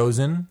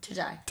chosen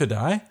to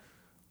die.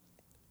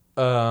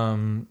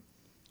 And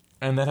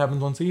that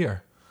happens once a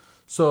year.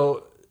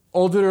 So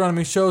Old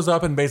Deuteronomy shows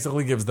up and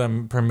basically gives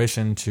them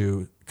permission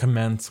to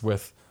commence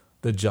with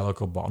the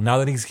Jellicle Ball. Now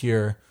that he's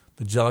here,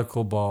 the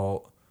Jellicle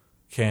Ball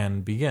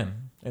can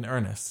begin in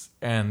earnest.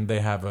 And they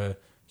have a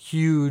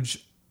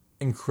huge,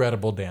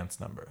 incredible dance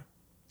number.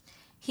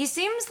 He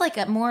seems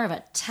like more of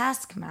a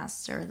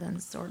taskmaster than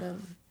sort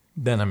of...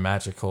 Than a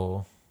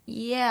magical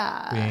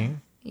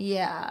being.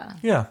 Yeah.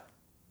 Yeah.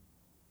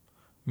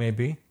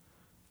 Maybe.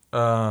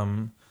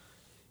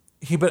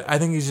 But I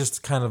think he's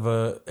just kind of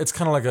it's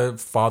kind of like a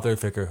father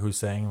figure who's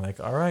saying like,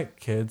 all right,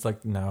 kids,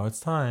 like now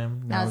it's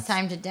time. Now it's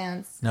time to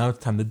dance. Now it's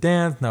time to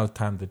dance. Now it's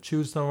time to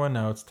choose someone.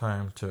 Now it's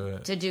time to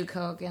do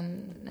coke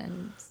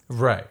and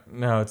right.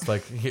 Now it's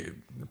like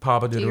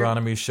Papa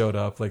Deuteronomy showed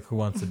up. Like, who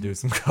wants to do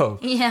some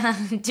coke? Yeah,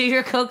 do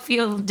your coke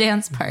fueled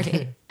dance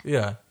party.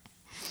 Yeah,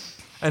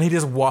 and he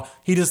just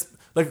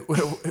like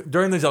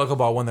during the Jellicle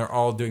Ball when they're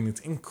all doing these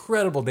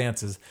incredible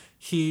dances,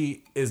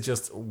 he is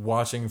just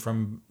watching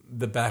from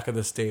the back of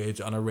the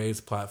stage on a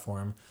raised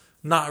platform,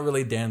 not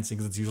really dancing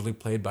because it's usually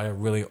played by a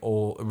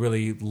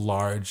really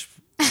large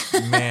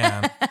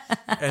man,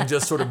 and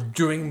just sort of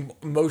doing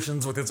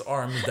motions with his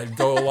arms that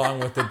go along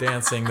with the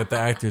dancing that the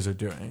actors are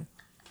doing.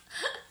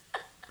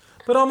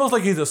 But almost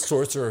like he's a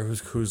sorcerer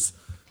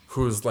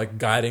who's like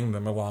guiding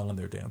them along in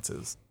their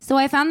dances. So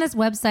I found this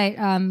website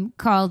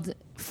called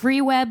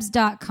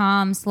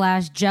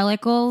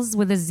freewebs.com/jellicles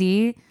with a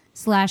Z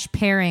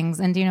 /pairings.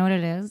 And do you know what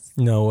it is?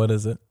 No, what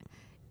is it?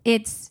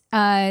 It's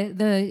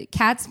the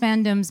Cats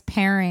fandom's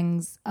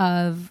pairings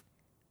of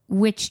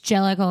which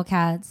Jellicle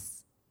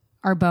cats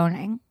are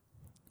boning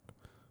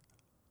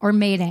or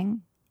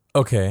mating.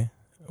 Okay.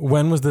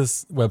 When was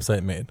this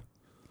website made?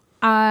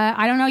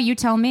 I don't know. You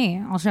tell me.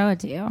 I'll show it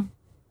to you.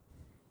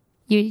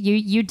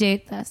 You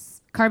date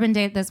this. Carbon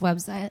date this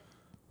website.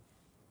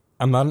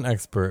 I'm not an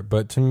expert,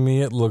 but to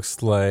me it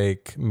looks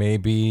like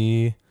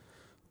maybe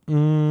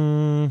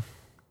I'm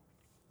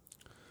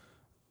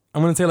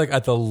going to say like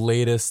at the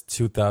latest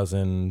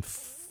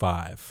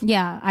 2005.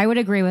 Yeah, I would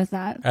agree with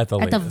that. At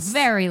the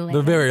very latest.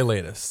 The very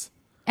latest.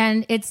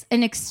 And it's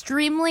an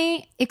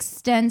extremely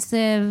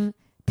extensive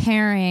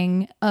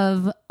pairing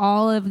of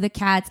all of the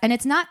cats. And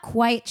it's not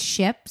quite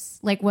ships,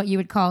 like what you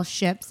would call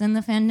ships in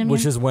the fandom.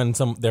 Which is when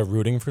they're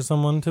rooting for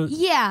someone to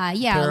Yeah.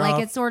 pair Like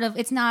off?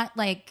 it's not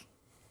like...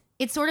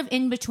 It's sort of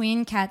in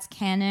between Cats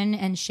canon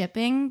and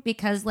shipping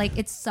because like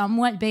it's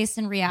somewhat based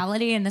in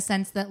reality in the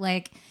sense that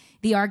like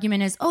the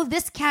argument is, oh,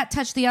 this cat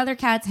touched the other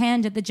cat's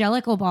hand at the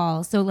Jellicle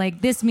Ball. So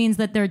like this means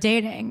that they're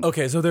dating.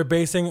 Okay, so they're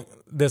basing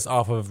this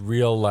off of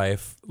real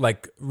life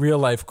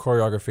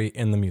choreography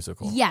in the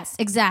musical. Yes,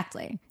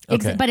 exactly.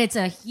 Okay. But it's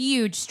a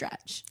huge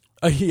stretch.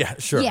 Yeah,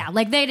 sure. Yeah,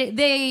 like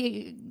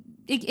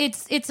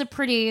it's a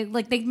pretty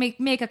like they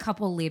make a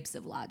couple leaps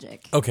of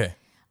logic. Okay,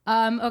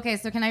 Okay,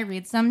 so can I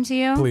read some to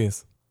you?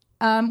 please.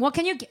 Well,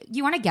 do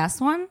you want to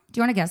guess one? Do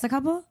you want to guess a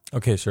couple?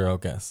 Okay, sure, I'll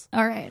guess.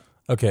 All right.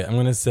 Okay, I'm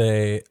going to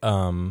say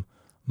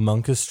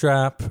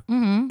Monkistrap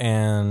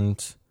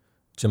and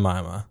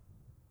Jemima.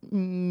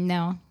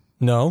 No.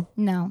 No?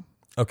 No.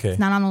 Okay. It's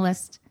not on the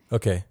list.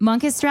 Okay.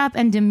 Monkistrap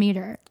and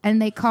Demeter,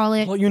 and they call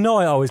it. Well, you know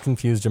I always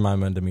confuse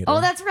Jemima and Demeter. Oh,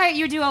 that's right.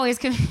 You do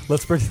always.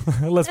 Let's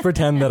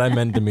pretend that I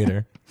meant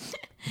Demeter.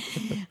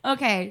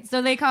 Okay,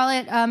 so they call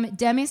it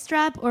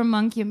Demistrap or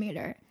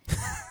Monkyometer.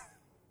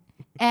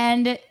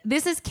 And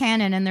this is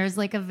canon, and there's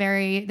like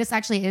this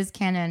actually is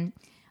canon.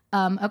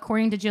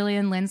 According to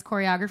Gillian Lynn's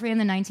choreography in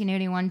the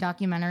 1981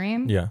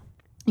 documentary. Yeah.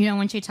 You know,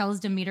 when she tells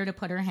Demeter to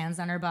put her hands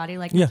on her body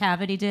like Yeah.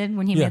 Macavity did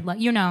when he made love,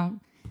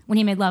 when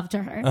he made love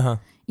to her. Uh-huh.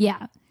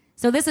 Yeah.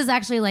 So this is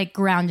actually like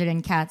grounded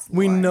in Cats lore.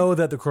 We know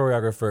that the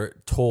choreographer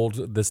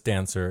told this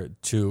dancer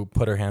to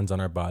put her hands on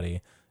her body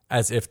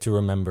as if to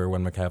remember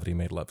when Macavity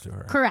made love to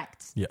her.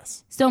 Correct.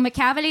 Yes. So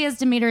Macavity is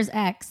Demeter's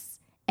ex,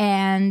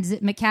 and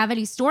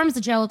Macavity storms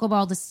the Jellicle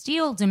Ball to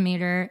steal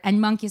Demeter, and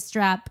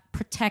Monkistrap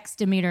protects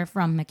Demeter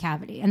from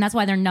Macavity. And that's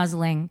why they're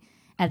nuzzling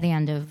at the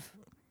end of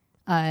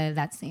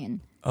that scene.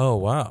 Oh,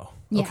 wow.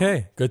 Yeah.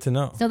 Okay, good to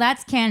know. So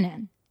that's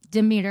canon.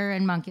 Demeter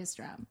and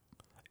Monkistrap.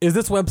 Is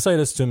this website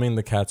assuming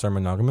the cats are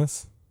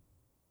monogamous?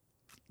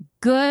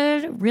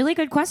 Really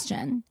good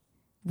question.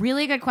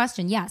 Really good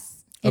question.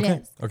 Yes, it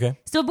is. Okay.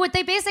 So, but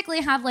they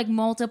basically have like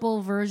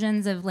multiple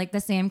versions of like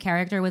the same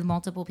character with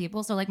multiple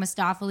people. So, like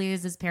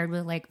Mistopheles is paired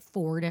with like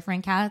 4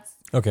 different cats.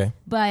 Okay.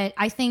 But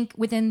I think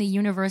within the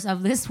universe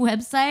of this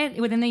website,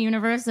 within the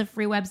universe of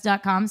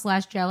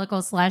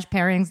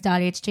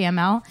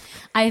freewebs.com/jellicle/pairings.html,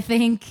 I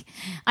think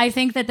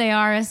that they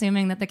are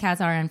assuming that the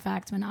cats are in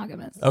fact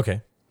monogamous.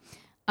 Okay.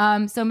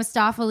 So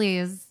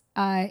Mistopheles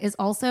is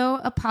also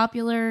a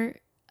popular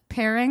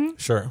pairing.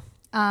 Sure.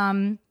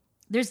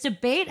 There's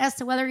debate as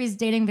to whether he's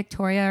dating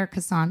Victoria or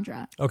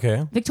Cassandra.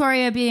 Okay.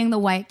 Victoria being the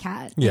white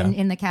cat Yeah.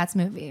 in the Cats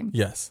movie.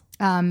 Yes.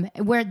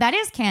 Where that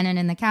is canon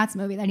in the Cats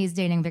movie that he's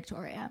dating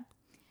Victoria.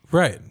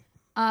 Right.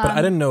 But I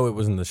didn't know it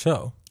was in the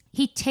show.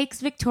 He takes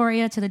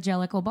Victoria to the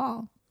Jellicle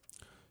Ball.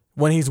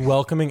 When he's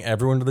welcoming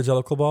everyone to the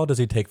Jellicle Ball, does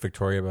he take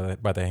Victoria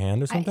by the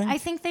hand or something? I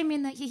think they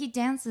mean that he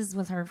dances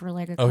with her for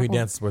like a couple. Oh, he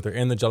dances with her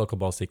in the Jellicle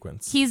Ball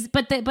sequence.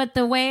 But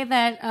the way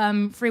that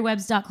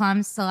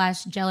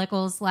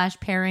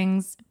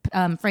freewebs.com/jellicles/pairings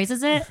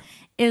phrases it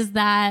is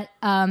that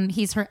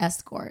he's her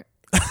escort.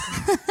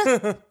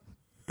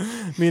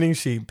 Meaning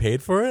she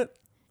paid for it?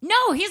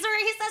 No, he's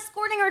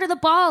escorting her to the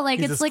ball.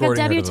 Like He's it's like a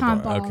escorting her to the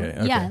debutante bar. ball.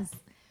 Okay. Yes.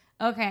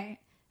 Okay.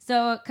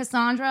 So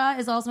Cassandra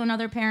is also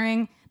another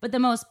pairing, but the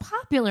most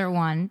popular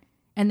one,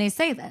 and they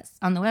say this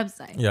on the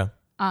website. Yeah.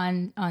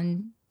 On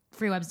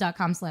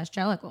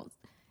freewebs.com/jellicles,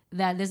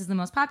 that this is the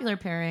most popular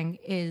pairing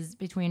is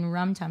between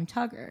Rum Tum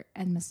Tugger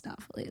and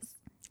Mistopheles.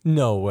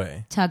 No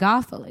way.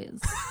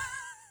 Tugopheles.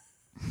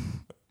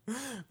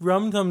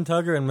 Rum Tum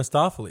Tugger and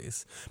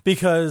Mistopheles.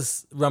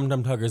 Because Rum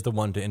Tum Tugger is the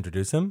one to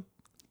introduce him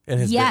in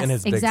his, Yes, in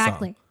his big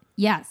exactly. song.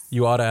 Yes.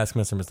 You ought to ask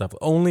Mr. Mistopheles.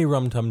 Only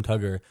Rum Tum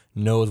Tugger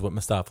knows what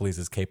Mistopheles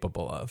is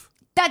capable of.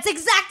 That's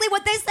exactly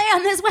what they say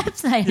on this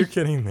website. You're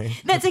kidding me.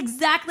 That's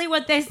exactly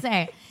what they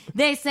say.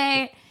 They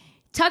say,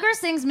 Tugger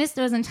sings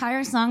Misto's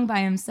entire song by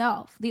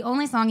himself, the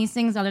only song he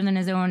sings other than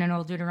his own in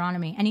Old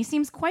Deuteronomy, and he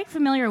seems quite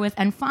familiar with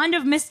and fond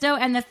of Misto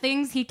and the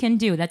things he can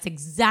do. That's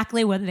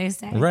exactly what they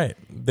say. Right.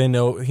 They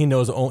know, he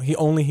knows, he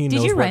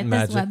knows you what write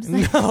magic. this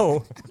website?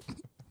 No.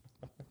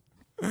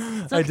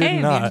 It's I okay did if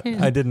you not. do.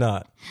 I did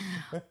not.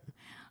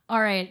 All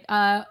right.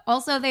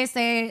 Also, they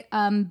say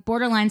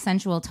borderline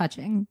sensual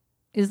touching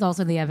is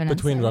also the evidence.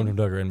 Between of Rum it. Tum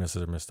Tugger and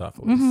Mrs.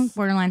 Mistopheles.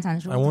 Borderline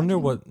sensual I wonder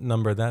touching. what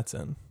number that's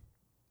in.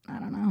 I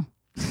don't know.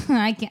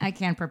 I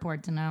can't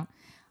purport to know.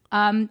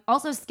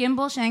 Also,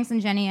 Skimble, Shanks,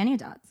 and Jenny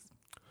Anydots.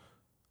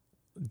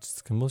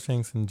 Skimble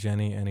Shanks and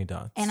Jenny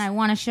Anydots. And I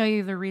want to show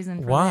you the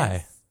reason for Why?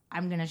 this.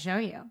 I'm going to show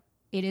you.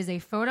 It is a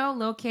photo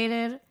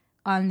located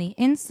on the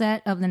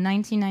inset of the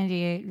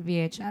 1998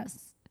 VHS.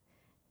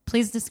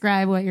 Please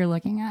describe what you're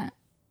looking at.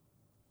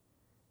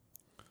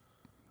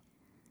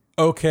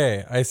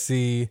 Okay, I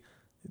see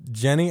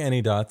Jenny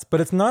Anydots,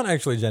 but it's not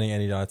actually Jenny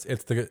Anydots.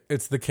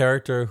 It's the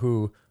character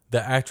who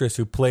the actress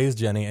who plays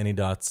Jenny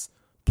Anydots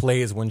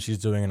plays when she's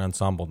doing an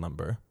ensemble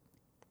number.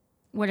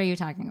 What are you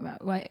talking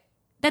about? What?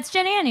 That's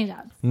Jenny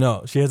Anydots.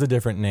 No, she has a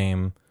different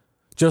name.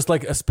 Just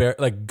like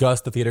like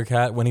Gus the theater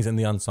cat when he's in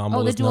the ensemble.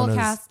 Oh, the is dual known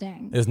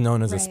casting. is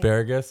known as Right.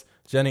 Asparagus.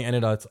 Jenny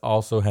Anydots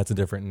also has a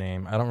different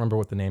name. I don't remember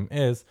what the name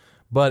is,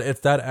 but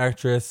it's that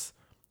actress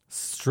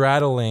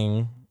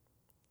straddling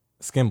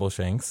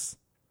Skimbleshanks.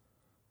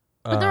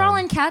 But they're all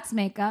in cat's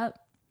makeup.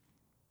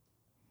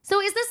 So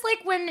is this like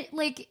when,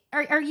 like,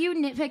 are you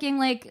nitpicking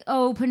like,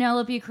 oh,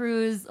 Penelope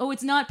Cruz? Oh,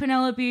 it's not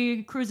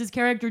Penelope Cruz's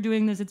character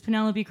doing this. It's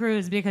Penelope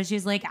Cruz because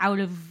she's like out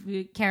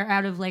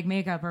of like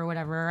makeup or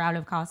whatever, or out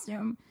of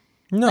costume.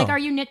 No, Like, are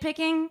you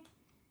nitpicking?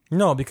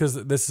 no, because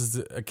this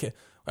is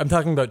I'm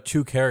talking about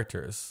two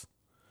characters.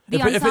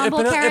 The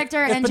ensemble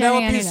character and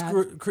Jenny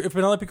Anydots. If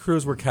Penelope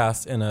Cruz were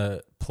cast in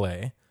a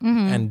play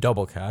Mm-hmm. and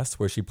double cast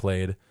where she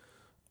played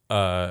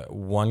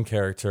one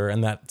character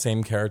and that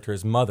same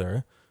character's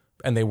mother,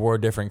 and they wore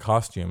different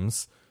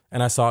costumes,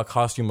 and I saw a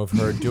costume of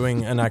her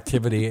doing an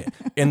activity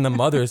in the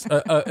mother's.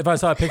 If I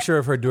saw a picture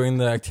of her doing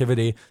the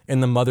activity in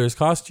the mother's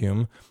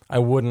costume, I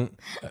wouldn't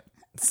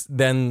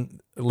then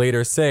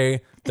later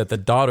say that the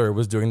daughter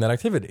was doing that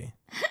activity.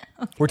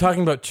 Okay. We're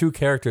talking about two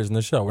characters in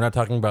the show. We're not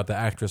talking about the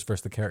actress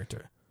versus the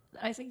character.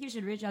 I think you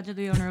should reach out to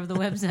the owner of the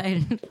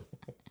website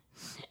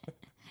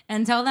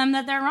and tell them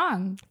that they're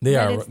wrong. They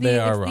That are it's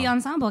wrong. the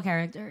ensemble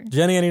character.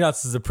 Jenny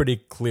Anydots is a pretty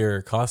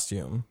clear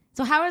costume.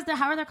 So how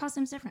are their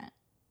costumes different?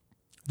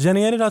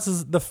 Jenny Anydots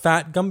is the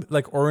fat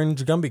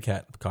orange Gumby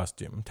cat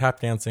costume, tap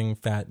dancing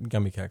fat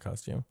Gumby cat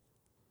costume.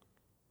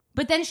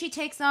 But then she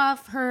takes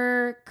off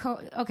her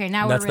coat. Okay,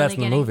 now That's we're really in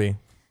the getting. movie.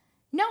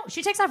 No,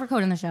 she takes off her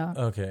coat in the show.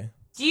 Okay.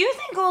 Do you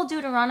think Old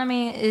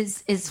Deuteronomy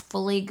is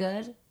fully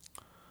good?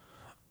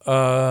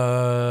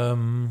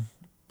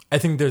 I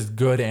think there's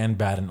good and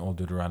bad in Old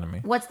Deuteronomy.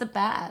 What's the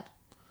bad?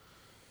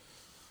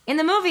 In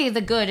the movie,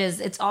 the good is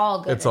it's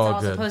all good. It's all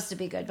good. Supposed to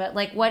be good. But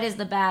like, what is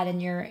the bad in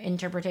your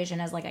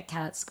interpretation as like a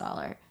cat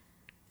scholar?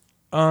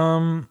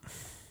 I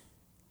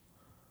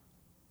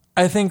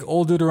think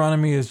Old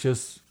Deuteronomy is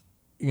just,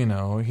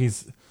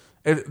 he's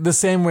the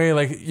same way,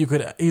 like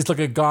he's like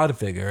a God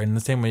figure. In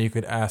the same way you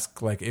could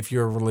ask, like, if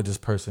you're a religious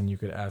person, you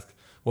could ask,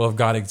 well, if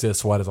God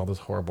exists, why does all these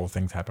horrible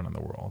things happen in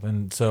the world?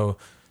 And so,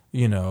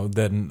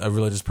 then a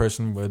religious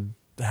person would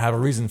have a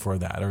reason for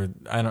that. Or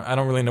I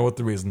don't really know what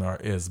the reason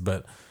is,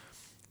 but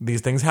these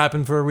things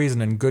happen for a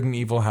reason, and good and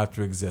evil have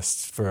to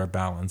exist for a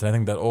balance. I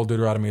think that Old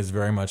Deuteronomy is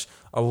very much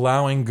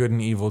allowing good and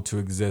evil to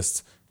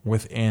exist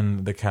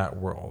within the cat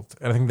world.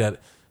 And I think that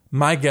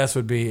my guess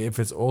would be, if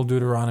it's Old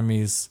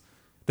Deuteronomy's,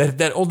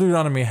 that Old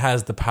Deuteronomy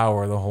has the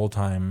power the whole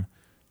time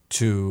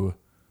to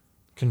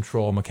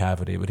control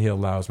McCavity, but he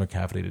allows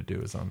McCavity to do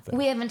his own thing.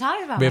 We haven't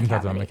talked about. We haven't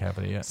talked about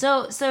McCavity yet.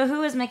 So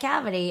who is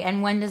McCavity,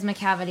 and when does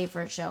McCavity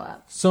first show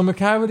up? So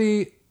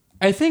McCavity,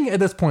 I think at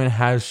this point,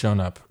 has shown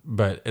up,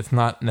 but it's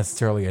not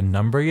necessarily a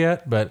number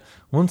yet. But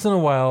once in a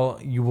while,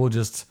 you will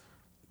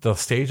the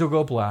stage will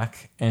go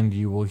black, and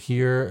you will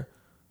hear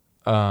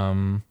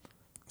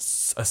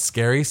a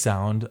scary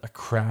sound,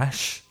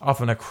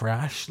 often a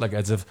crash, like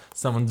as if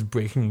someone's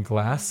breaking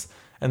glass,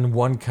 and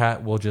one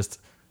cat will just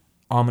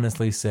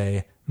ominously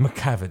say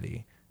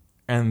McCavity,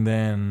 and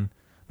then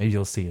maybe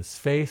you'll see his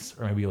face,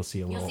 or maybe you'll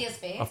see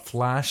a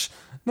flash.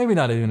 Maybe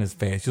not even his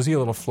face. You'll see a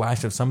little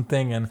flash of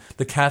something, and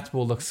the cats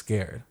will look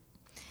scared.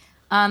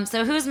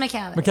 So who's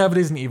McCavity?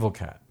 McCavity's an evil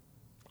cat.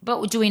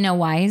 But do we know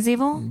why he's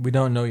evil? We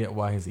don't know yet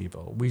why he's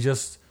evil.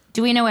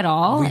 Do we know at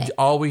all?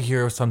 All we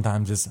hear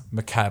sometimes is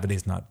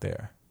McCavity's not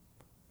there.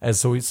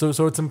 So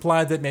it's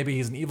implied that maybe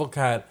he's an evil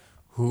cat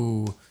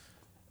who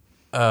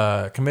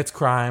commits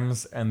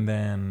crimes, and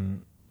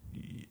then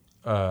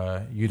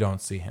you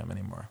don't see him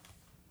anymore.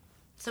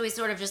 So he's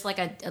sort of just like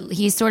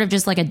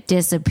a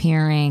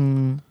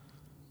disappearing.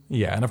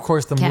 Yeah, and of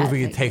course the cat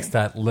movie figure. takes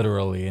that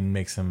literally and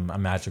makes him a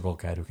magical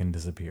cat who can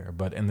disappear.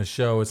 But in the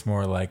show, it's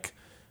more like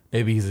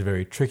maybe he's a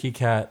very tricky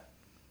cat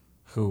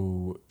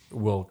who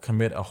will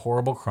commit a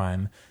horrible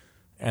crime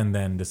and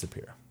then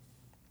disappear.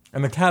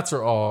 And the cats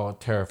are all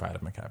terrified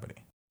of McCavity.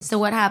 So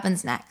what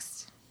happens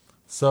next?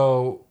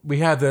 So we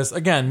have this,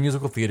 again,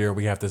 musical theater.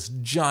 We have this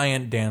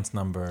giant dance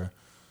number,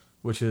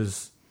 which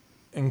is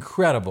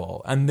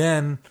incredible. And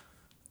then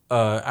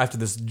after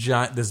this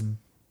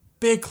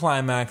big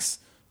climax,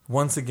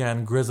 once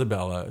again,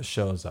 Grisabella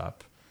shows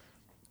up.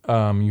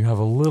 You have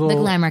The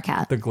glamour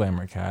cat. The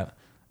glamour cat.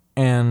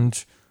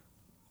 And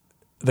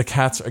the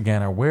cats,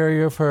 again, are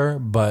wary of her,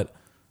 but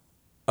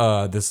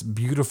this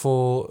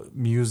beautiful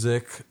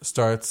music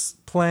starts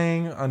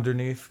playing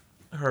underneath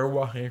her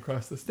walking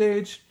across the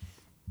stage.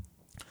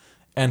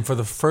 And for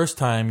the first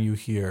time, you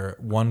hear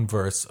one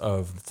verse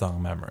of the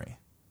song Memory.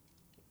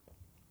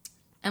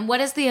 And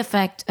what is the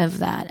effect of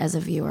that as a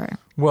viewer?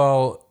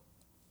 Well,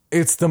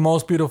 it's the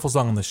most beautiful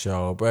song on the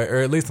show, or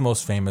at least the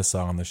most famous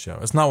song on the show.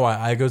 It's not why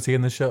I go see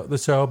the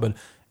show, but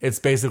it's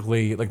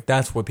basically like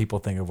that's what people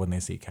think of when they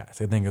see Cats.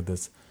 They think of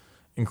this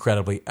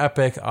incredibly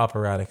epic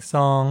operatic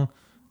song,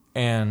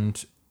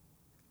 and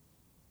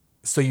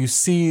so you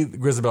see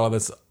Grisabella,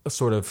 this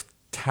sort of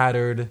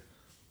tattered,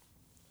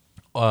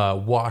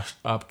 washed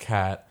up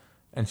cat,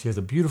 and she has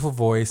a beautiful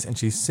voice, and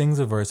she sings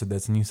a verse of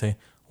this, and you say,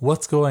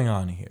 "What's going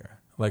on here?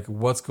 Like,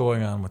 what's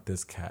going on with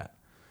this cat?"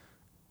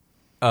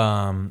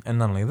 And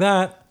not only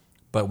that,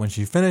 but when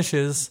she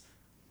finishes,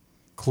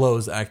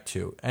 close Act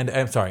 2. End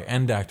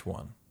Act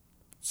 1.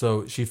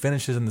 So she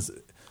finishes in this,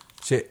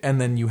 and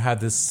then you have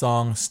this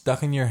song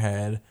stuck in your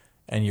head,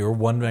 and you're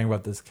wondering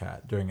about this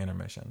cat during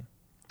intermission.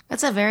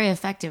 That's a very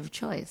effective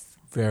choice.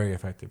 Very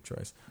effective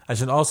choice. I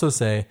should also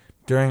say,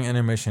 during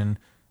intermission,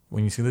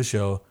 when you see the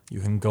show, you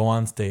can go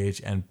on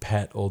stage and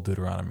pet Old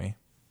Deuteronomy.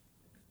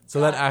 So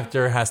that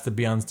actor has to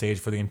be on stage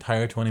for the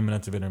entire 20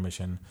 minutes of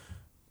intermission,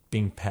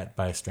 being pet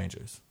by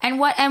strangers. And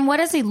what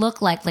does he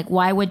look like? Like,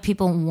 why would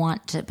people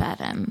want to pet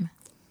him?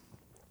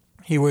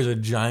 He wears a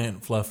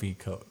giant fluffy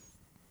coat.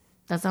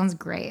 That sounds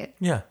great.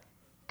 Yeah.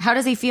 How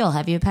does he feel?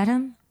 Have you pet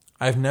him?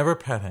 I've never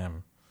pet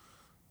him.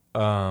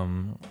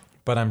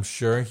 But I'm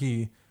sure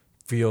he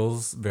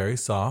feels very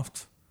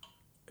soft.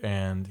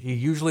 And he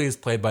usually is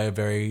played by a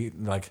very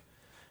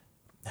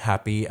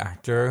happy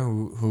actor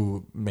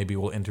who maybe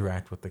will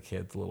interact with the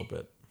kids a little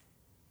bit.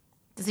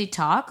 Does he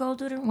talk, Old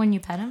Deuter, when you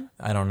pet him?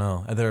 I don't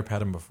know. I've never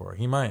pet him before.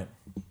 He might.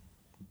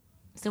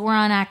 So we're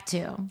on Act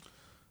 2.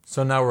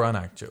 So now we're on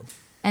Act 2.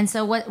 And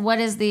so what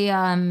is the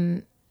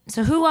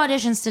so who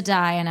auditions to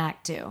die in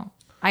Act 2?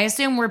 I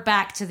assume we're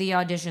back to the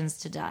auditions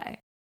to die.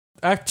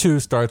 Act 2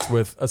 starts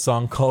with a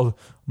song called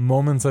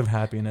Moments of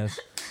Happiness,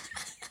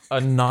 a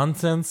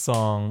nonsense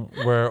song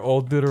where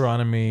Old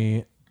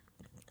Deuteronomy,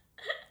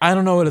 I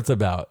don't know what it's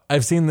about.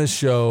 I've seen this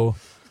show,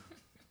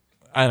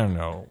 I don't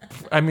know.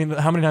 I mean,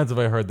 how many times have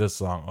I heard this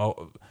song?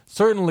 Oh,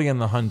 certainly in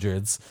the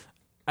hundreds.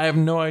 I have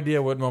no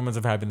idea what Moments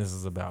of Happiness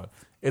is about.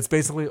 It's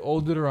basically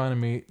Old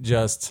Deuteronomy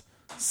just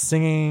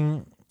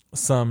singing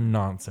some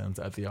nonsense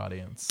at the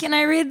audience. Can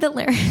I read the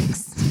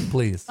lyrics?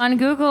 Please. On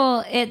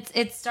Google,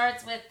 it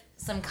starts with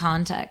some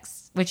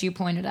context, which you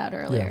pointed out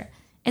earlier. Yeah.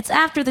 It's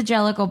after the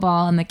Jellicle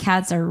Ball and the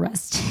cats are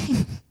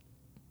resting.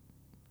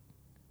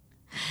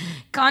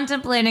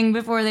 Contemplating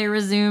before they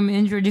resume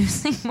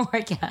introducing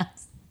more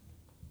guests.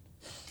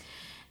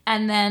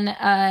 And then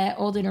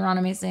Old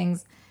Deuteronomy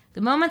sings,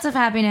 "The moments of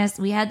happiness,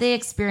 we had the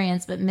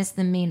experience but missed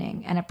the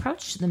meaning. An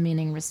approach to the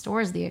meaning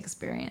restores the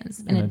experience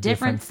in a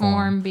different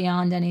form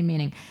beyond any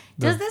meaning."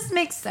 Does this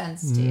make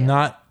sense to you?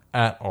 Not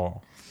at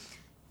all.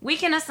 We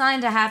can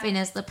assign to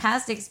happiness the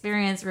past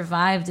experience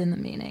revived in the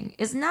meaning.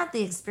 Is not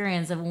the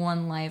experience of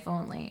one life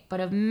only, but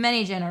of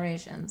many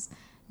generations.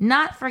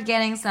 Not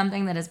forgetting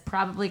something that is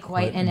probably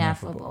quite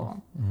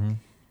ineffable. Mm-hmm.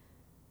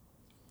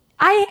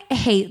 I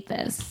hate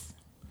this.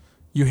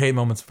 You hate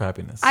Moments of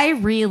Happiness.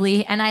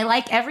 And I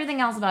like everything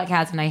else about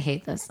Cats, and I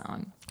hate this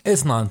song.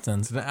 It's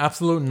nonsense. It's an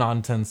absolute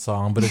nonsense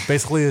song, but it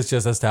basically is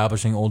just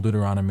establishing Old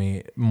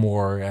Deuteronomy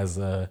more as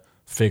a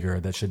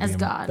figure that should be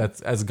God. That's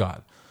as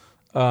God.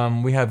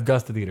 We have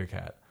Gus the theater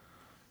cat.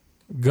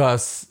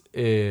 Gus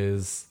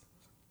is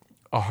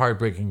a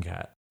heartbreaking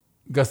cat.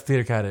 Gus the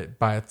theater cat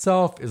by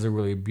itself is a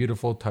really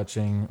beautiful,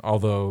 touching,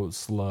 although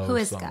slow Who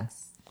is song.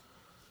 Gus?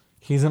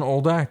 He's an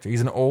old actor.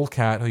 He's an old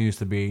cat who used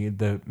to be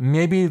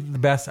maybe the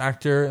best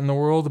actor in the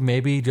world,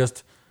 maybe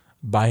just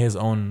by his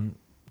own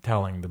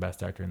telling the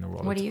best actor in the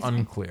world. What do you think?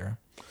 Unclear.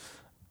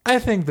 I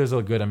think there's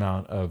a good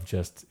amount of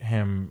just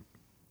him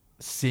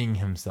seeing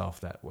himself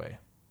that way.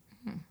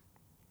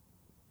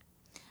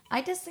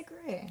 I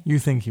disagree. You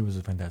think he was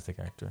a fantastic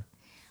actor?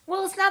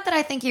 Well, it's not that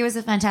I think he was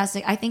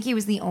I think he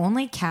was the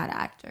only cat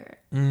actor.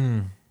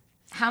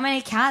 How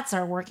many cats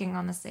are working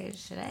on the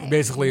stage today?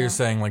 Basically, you're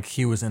saying like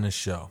he was in a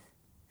show.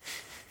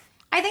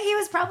 I think he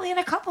was probably in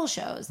a couple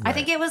shows. I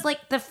think it was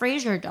like the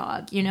Frasier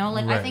dog, you know?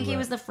 Like, I think he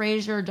was the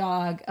Frasier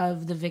dog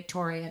of the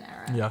Victorian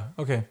era. Yeah.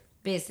 Okay.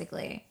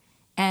 Basically.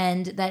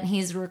 And that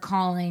he's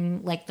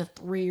recalling like the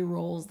 3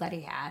 roles that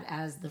he had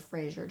as the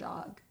Frasier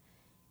dog.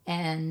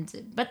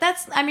 But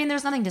that's, I mean,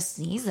 there's nothing to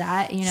sneeze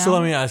at, you know? So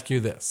let me ask you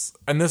this.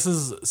 And this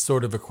is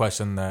sort of a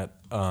question that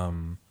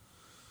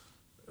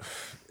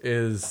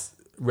is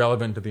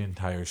relevant to the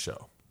entire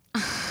show.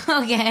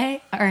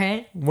 Okay. All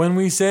right.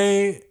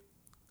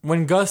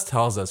 When Gus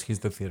tells us he's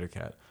the theater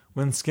cat,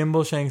 when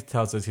Skimbleshanks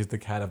tells us he's the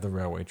cat of the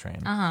railway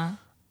train. I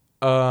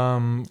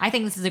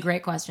think this is a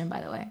great question, by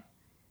the way.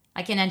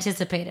 I can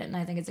anticipate it, and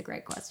I think it's a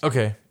great question.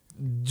 Okay.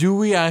 Do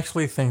we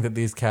actually think that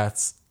these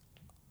cats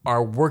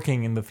are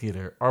working in the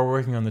theater, are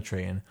working on the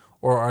train,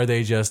 or are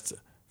they just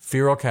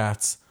feral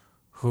cats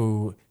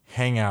who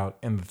hang out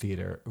in the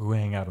theater, who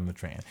hang out on the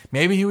train?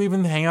 Maybe who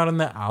even hang out in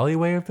the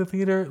alleyway of the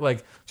theater,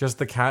 like just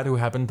the cat who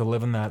happened to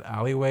live in that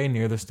alleyway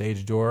near the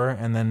stage door,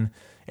 and then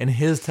in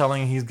his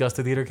telling he's Gus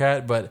the theater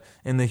cat, but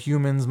in the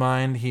human's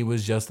mind he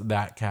was just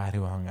that cat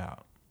who hung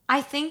out.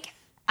 I think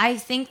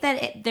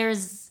that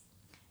there's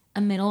a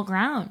middle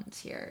ground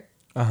here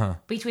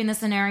between the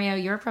scenario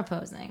you're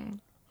proposing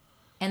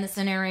and the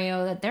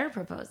scenario that they're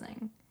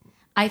proposing.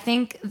 I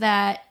think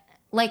that,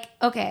 like,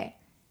 okay,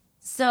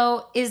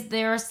 so is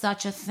there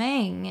such a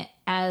thing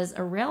as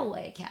a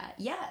railway cat?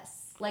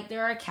 Yes. Like,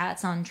 there are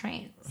cats on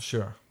trains.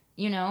 Sure.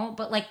 You know?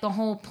 But, like, the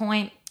whole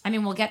point, I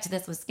mean, we'll get to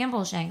this with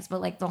Skimbleshanks,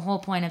 but, like, the whole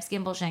point of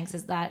Skimbleshanks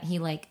is that he,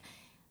 like,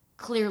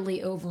 clearly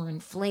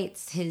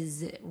overinflates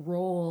his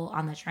role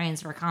on the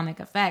trains for comic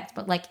effect.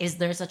 But, like, is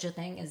there such a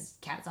thing as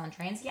cats on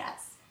trains?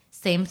 Yes.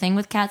 Same thing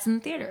with cats in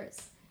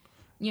theaters.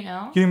 You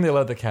know? You think they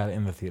let the cat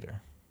in the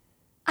theater?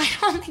 I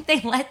don't think they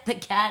let the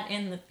cat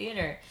in the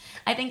theater.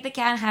 I think the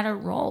cat had a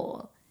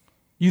role.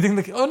 You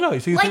think the... Oh, no.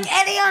 So you like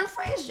think, Eddie on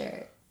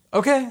Frasier.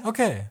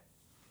 Okay.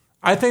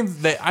 I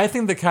think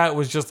the cat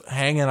was just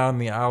hanging out in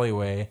the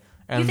alleyway.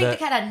 And you think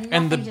the cat had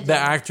nothing to do? The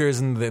actors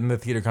in the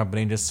theater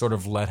company just sort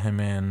of let him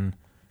in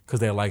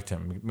because they liked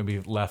him. Maybe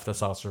left a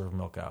saucer of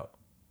milk out.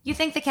 You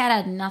think the cat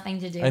had nothing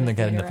to do with And the the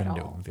cat had theater nothing at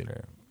to do all? with the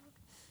theater.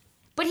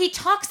 But he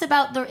talks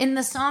about in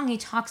the song, he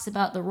talks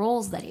about the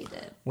roles that he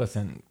did.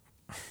 Listen...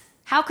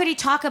 How could he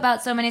talk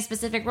about so many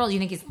specific roles? You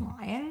think he's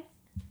lying?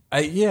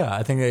 I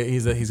think he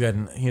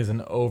has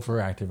an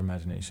overactive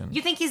imagination.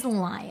 You think he's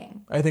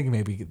lying? I think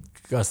maybe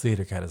Gus the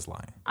Theater Cat is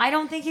lying. I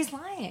don't think he's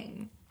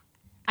lying.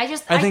 I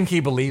think he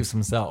believes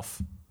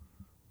himself.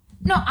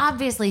 No,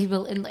 obviously he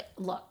will. Like,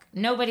 look,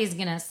 nobody's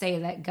gonna say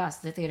that Gus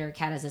the Theater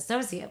Cat is a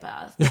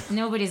sociopath.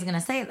 Nobody's gonna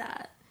say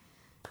that.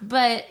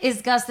 But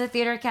is Gus the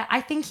Theater Cat?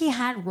 I think he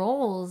had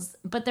roles,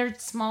 but they're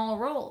small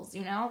roles.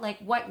 You know, like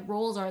what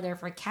roles are there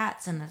for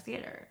cats in the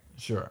theater?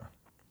 Sure.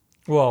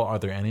 Well, are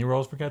there any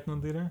roles for cats in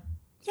the theater?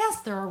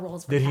 Yes, there are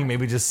roles for Did cats. he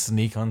maybe just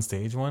sneak on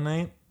stage one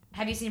night?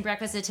 Have you seen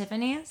Breakfast at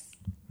Tiffany's?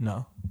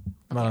 No.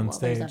 Not on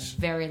stage. There's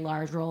a very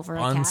large role for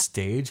a on cat.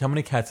 stage? How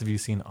many cats have you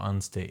seen on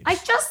stage? I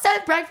just said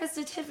Breakfast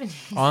at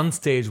Tiffany's. On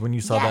stage when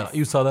you saw Yes. that.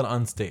 You saw that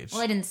on stage.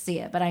 Well, I didn't see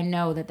it, but I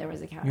know that there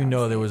was a cat. You on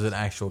know stage. there was an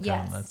actual cat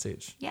Yes. on that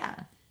stage. Yeah.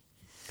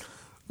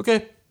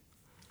 Okay.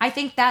 I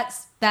think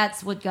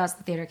that's what Gus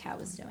the Theater Cat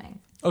was doing.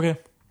 Okay.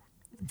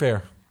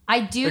 Fair. I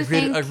do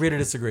think... Agree to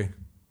disagree.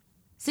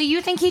 So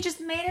you think he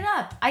just made it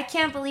up? I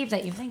can't believe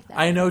that you think that.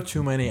 I know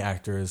too many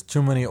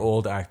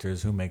old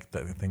actors who make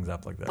things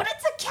up like that. But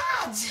it's a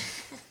cat!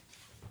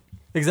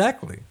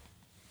 Exactly.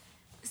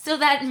 So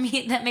that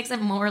makes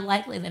it more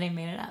likely that he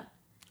made it up.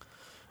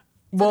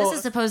 Well, This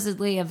is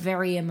supposedly a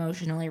very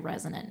emotionally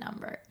resonant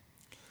number.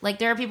 Like,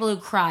 there are people who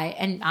cry,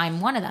 and I'm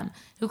one of them,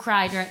 who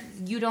cry during...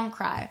 You don't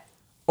cry.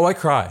 oh, I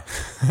cry.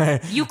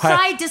 You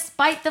cry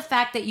despite the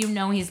fact that you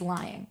know he's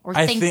lying. Or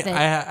I think think that...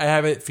 I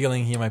have a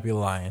feeling he might be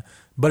lying.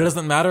 But it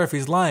doesn't matter if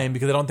he's lying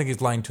because I don't think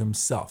he's lying to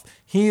himself.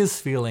 He is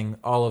feeling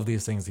all of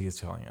these things he's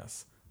telling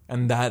us.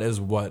 And that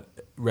is what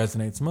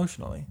resonates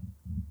emotionally.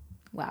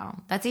 Wow.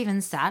 That's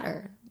even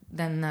sadder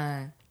than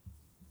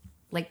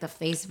the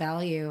face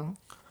value.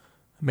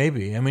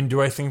 Maybe. I mean,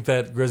 do I think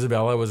that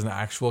Grisabella was an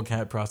actual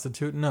cat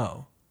prostitute?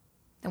 No.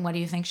 Then what do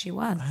you think she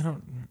was? I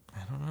don't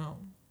know.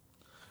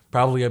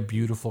 Probably a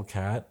beautiful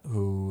cat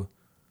who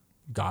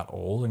got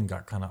old and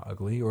got kind of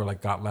ugly or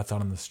like got left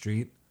out on the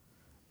street.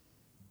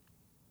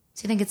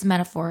 So you think it's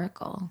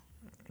metaphorical?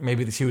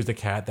 Maybe she was the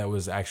cat that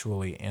was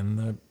actually in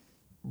the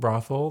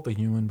brothel, the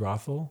human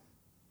brothel.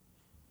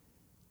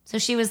 So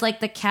she was like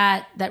the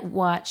cat that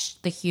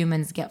watched the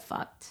humans get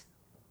fucked.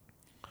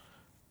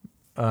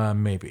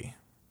 Maybe.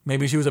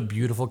 Maybe she was a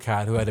beautiful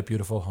cat who had a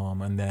beautiful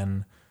home and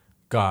then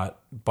got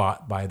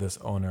bought by this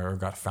owner or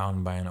got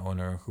found by an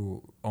owner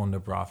who owned a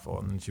brothel.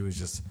 And she was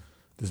just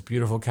this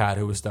beautiful cat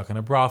who was stuck in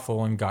a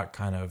brothel and got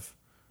kind of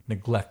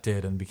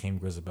neglected and became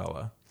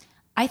Grisabella.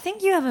 I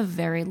think you have a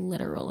very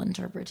literal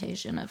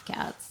interpretation of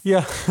cats.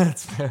 Yeah,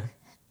 that's fair.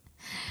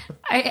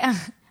 I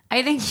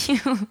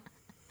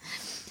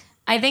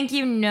think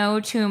you know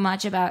too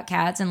much about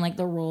cats and like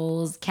the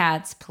roles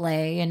cats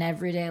play in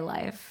everyday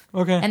life.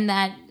 Okay. And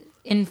that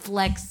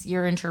inflects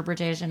your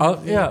interpretation.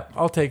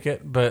 I'll take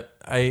it, but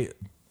I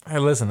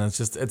listen.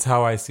 It's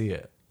how I see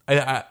it.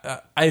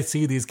 I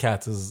see these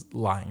cats as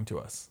lying to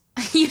us.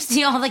 You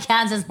see all the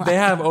cats as lying. They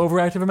have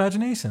overactive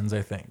imaginations,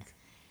 I think.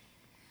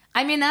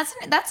 I mean, that's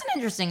an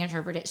interesting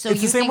interpretation. So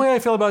it's the same way I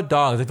feel about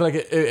dogs. I feel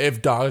like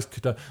if dogs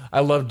could,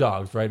 I love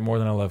dogs, right, more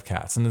than I love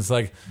cats. And it's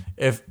like,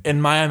 if in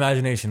my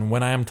imagination,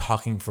 when I am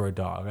talking for a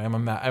dog, I'm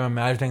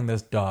imagining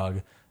this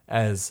dog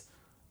as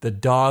the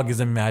dog is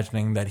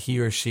imagining that he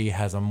or she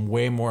has a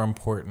way more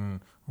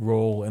important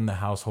role in the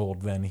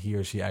household than he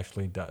or she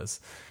actually does.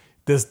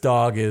 This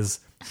dog is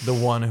the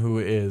one who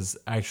is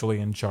actually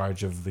in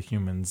charge of the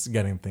humans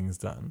getting things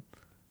done,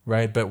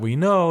 right? But we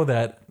know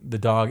that the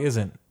dog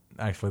isn't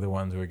actually the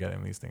ones who are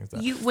getting these things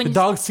done. The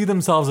dogs see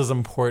themselves as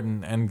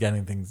important and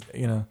getting things,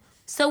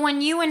 So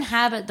when you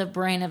inhabit the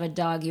brain of a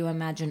dog, you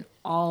imagine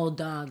all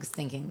dogs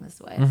thinking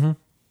this way. Mm-hmm.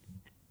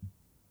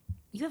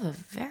 You have a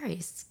very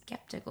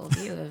skeptical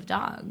view of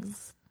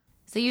dogs.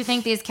 So you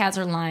think these cats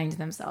are lying to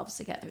themselves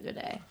to get through the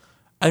day?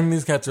 I mean,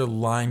 these cats are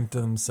lying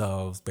to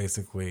themselves,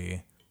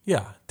 basically.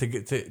 Yeah, to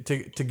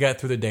get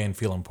through the day and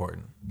feel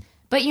important.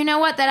 But you know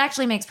what? That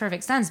actually makes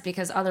perfect sense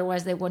because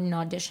otherwise they wouldn't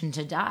audition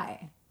to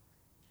die.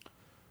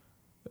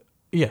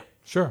 Yeah,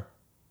 sure.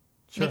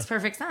 Makes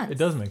perfect sense. It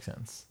does make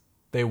sense.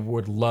 They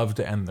would love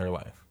to end their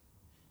life.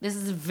 This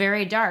is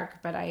very dark,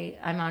 but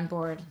I'm on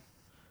board.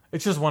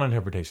 It's just one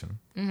interpretation.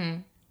 Mm-hmm.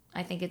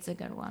 I think it's a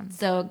good one.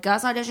 So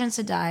Gus auditions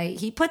to die.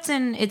 He puts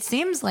in, it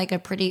seems like a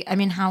pretty, I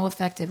mean, how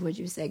effective would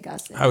you say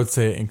Gus is? I would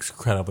say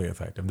incredibly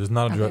effective. There's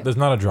not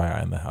a dry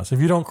eye in the house. If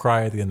you don't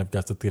cry at the end of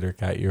Gus the Theater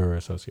Cat, you're a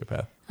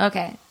sociopath.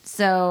 Okay,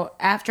 so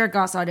after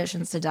Gus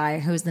auditions to die,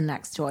 who's the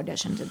next to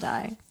audition to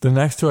die? The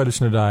next to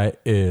audition to die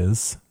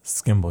is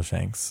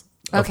Skimbleshanks.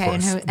 Okay,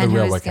 and who is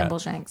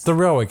Skimbleshanks? The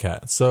railway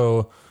cat.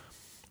 So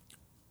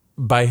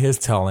by his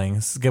telling,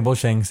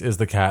 Skimbleshanks is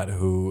the cat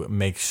who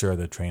makes sure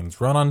the trains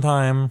run on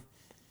time,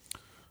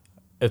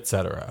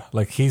 etc.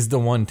 Like, he's the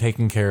one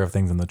taking care of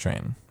things in the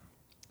train.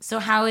 So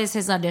how is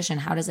his audition?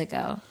 How does it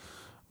go?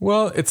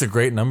 Well, it's a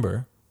great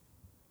number.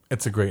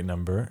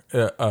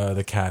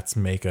 The cats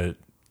make a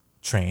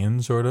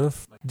train, sort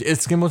of.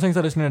 Is Skimbleshanks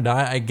auditioning to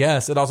die? I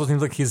guess. It also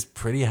seems like he's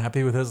pretty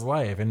happy with his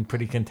life and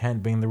pretty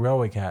content being the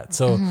railway cat.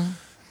 So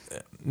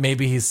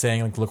maybe he's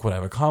saying, like, look what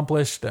I've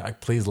accomplished.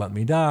 Please let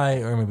me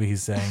die. Or maybe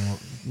he's saying,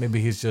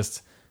 maybe he's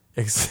just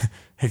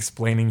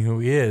explaining who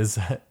he is.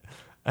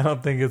 I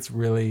don't think it's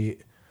really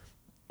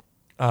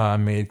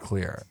made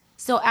clear.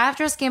 So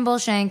after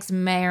Skimbleshanks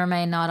may or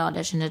may not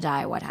audition to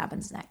die, what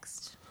happens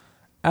next?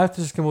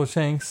 After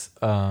Skimbleshanks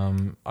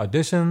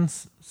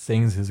auditions,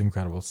 sings his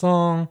incredible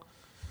song,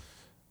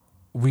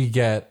 we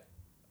get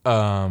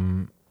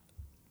another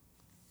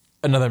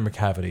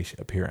Macavity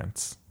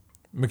appearance.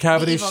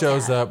 Macavity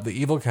shows up, the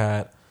evil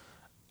cat.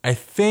 I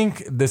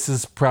think this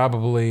is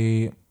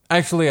probably...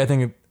 Actually, I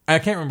can't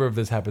remember if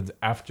this happens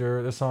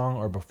after the song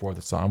or before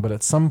the song, but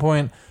at some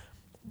point,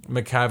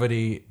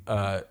 Macavity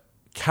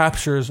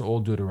captures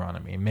Old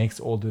Deuteronomy,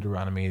 makes Old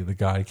Deuteronomy, the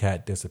god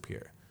cat,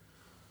 disappear.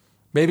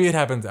 Maybe it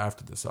happens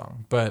after the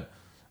song, but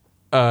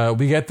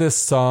we get this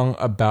song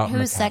about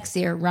who's Macavity.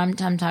 sexier, Rum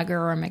Tum Tugger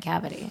or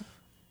Macavity?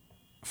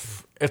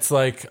 It's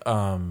like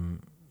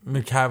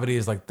Macavity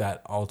is like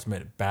that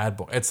ultimate bad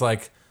boy. It's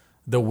like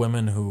the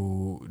women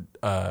who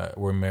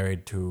were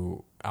married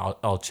to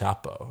El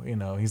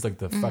Chapo. He's like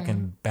the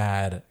fucking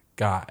bad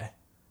guy.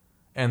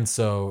 And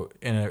so,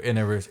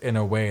 in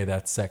a way,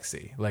 that's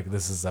sexy. Like,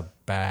 this is a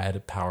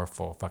bad,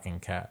 powerful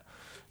fucking cat.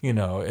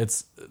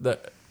 Is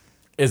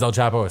El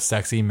Chapo a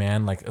sexy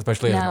man? Like,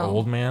 especially as an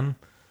old man.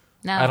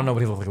 No, I don't know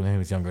what he looked like when he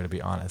was younger, to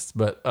be honest.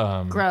 But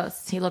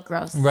gross. He looked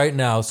gross. Right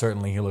now,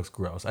 certainly, he looks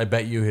gross. I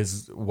bet you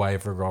his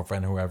wife or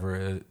girlfriend,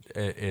 whoever,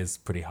 is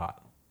pretty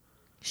hot.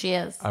 She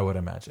is. I would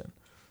imagine.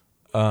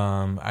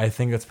 I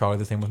think it's probably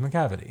the same with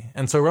Macavity.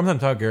 And so, Rum Tum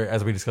Tugger,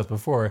 as we discussed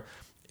before,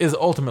 is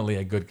ultimately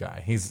a good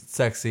guy. He's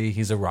sexy.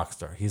 He's a rock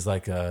star. He's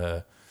like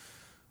I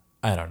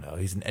don't know.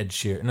 He's an Ed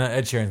Sheeran. No,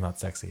 Ed Sheeran's not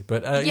sexy,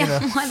 but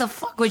why the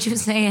fuck would you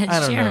say Ed Sheeran?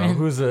 I don't know.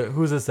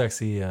 Who's a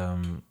sexy?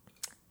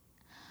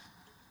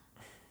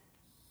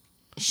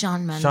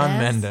 Shawn Mendes. Shawn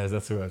Mendes.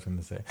 That's who I was going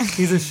to say.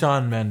 He's a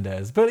Shawn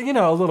Mendes, but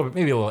a little bit,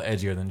 maybe a little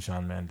edgier than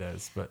Shawn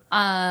Mendes. But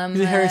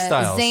he's a Harry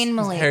Styles. Zayn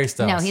Malik. Harry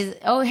Styles.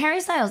 No, Harry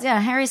Styles. Yeah,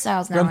 Harry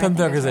Styles. Rum Tum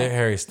Tugger's a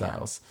Harry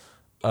Styles. Yeah.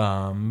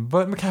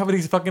 But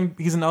Macavity's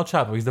he's an El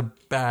Chapo. He's a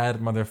bad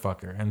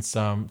motherfucker. And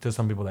to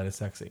some people that is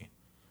sexy.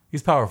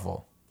 He's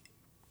powerful.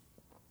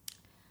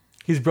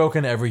 He's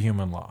broken every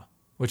human law,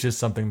 which is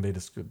something they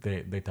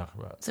talk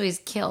about. So he's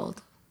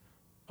killed.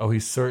 Oh,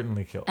 he's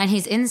certainly killed. And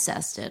he's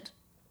incested.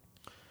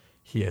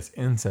 He is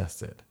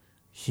incested.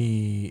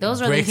 He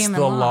breaks the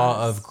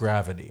law of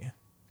gravity,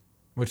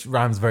 which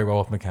rhymes very well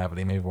with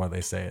Macavity, maybe why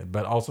they say it.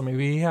 But also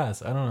maybe he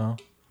has. I don't know.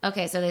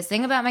 Okay, so they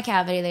sing about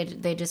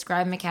Macavity. They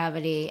describe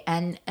Macavity,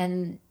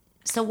 and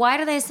so why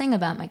do they sing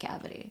about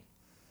Macavity?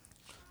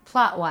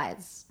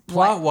 Plot-wise,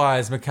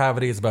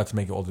 Macavity is about to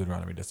make Old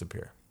Deuteronomy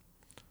disappear,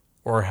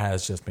 or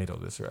has just made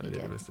Old Deuteronomy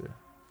disappear.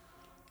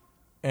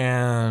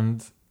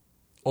 And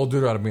Old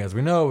Deuteronomy, as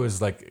we know,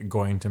 is like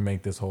going to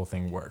make this whole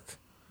thing work.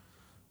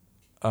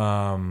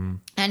 And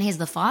he's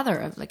the father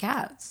of the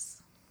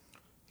cats.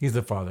 He's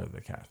the father of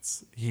the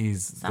cats.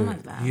 He's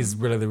like that. He's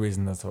really the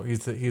reason this whole.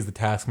 He's the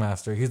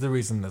taskmaster. He's the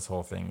reason this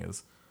whole thing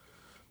is.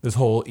 This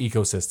whole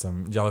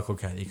ecosystem, Jellicle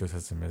Cat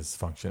ecosystem, is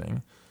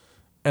functioning.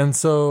 And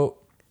so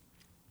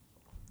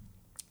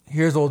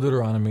here's Old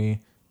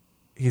Deuteronomy.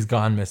 He's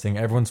gone missing.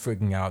 Everyone's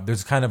freaking out.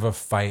 There's kind of a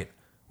fight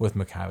with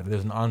Macavity.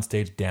 There's an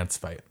onstage dance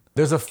fight.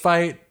 There's a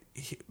fight.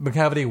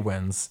 Macavity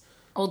wins.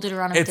 Old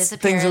Deuteronomy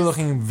disappears. Things are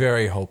looking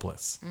very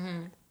hopeless.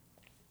 Mm-hmm.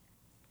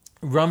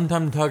 Rum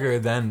Tum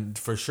Tugger then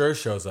for sure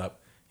shows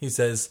up. He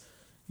says,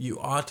 "You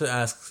ought to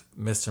ask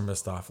Mr.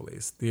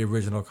 Mistopheles, the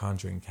original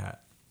Conjuring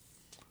Cat."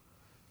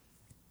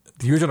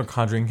 The original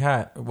Conjuring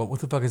Cat. What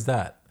the fuck is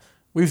that?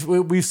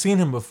 We've seen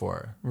him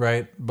before,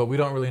 right? But we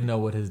don't really know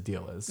what his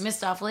deal is.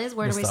 Mistopheles?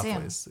 Where do we see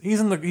him?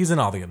 He's in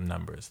all the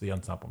numbers, the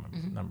ensemble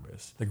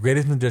numbers. The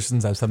greatest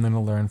magicians have something to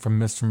learn from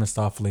Mr.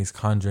 Mistopheles'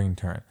 conjuring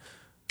turn.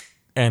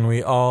 And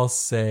we all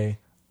say,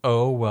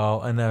 "Oh,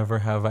 well, I never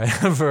have I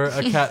ever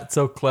a cat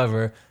so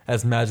clever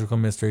as magical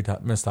mystery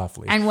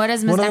Mistopheles." And what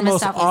is Mr. One of the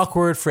most Mistopheles?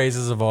 awkward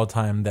phrases of all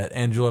time that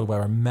Andrew Lloyd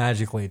Webber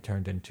magically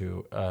turned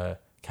into a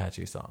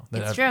catchy song.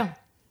 It's true.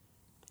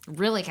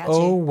 Really catchy.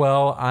 Oh,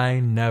 well, I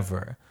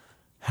never.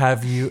 I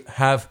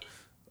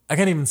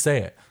can't even say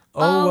it.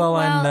 Oh, well,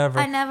 I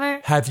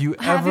never. Have you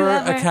ever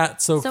a cat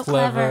so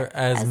clever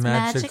as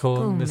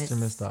magical Mr.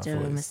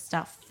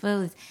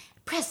 Mistopheles.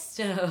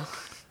 Presto.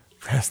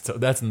 Presto.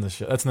 That's in the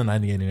show. That's in the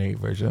 1988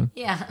 version.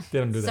 Yeah. They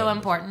don't do that. So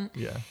important.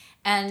 Yeah.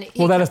 And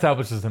that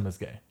establishes him as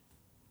gay.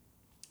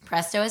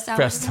 Presto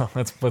establishes him?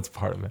 Presto. That's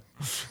part of it.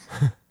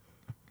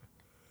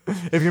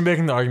 If you're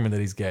making the argument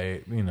that he's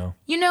gay,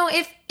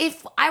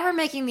 if I were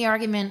making the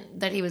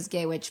argument that he was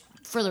gay, which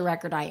for the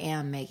record I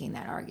am making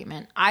that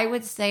argument, I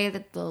would say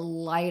that the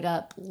light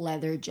up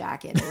leather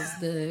jacket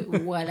is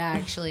what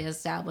actually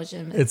established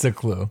him. It's a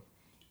clue.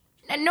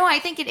 No, I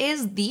think it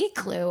is the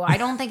clue. I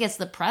don't think it's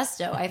the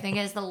Presto. I think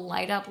it's the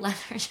light up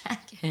leather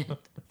jacket.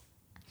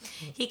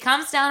 He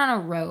comes down on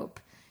a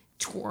rope,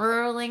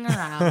 twirling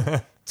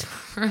around.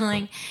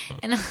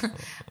 And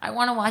I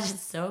want to watch it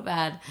so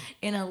bad,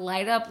 in a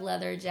light up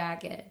leather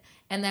jacket.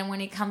 And then when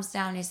he comes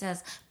down, he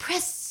says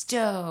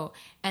presto,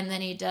 and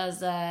then he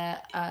does no,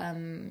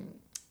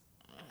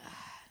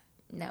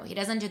 he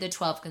doesn't do the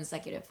 12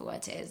 consecutive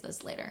fouettes.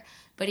 This later,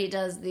 but he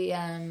does the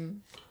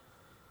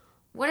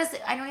what is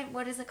it?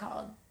 What is it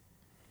called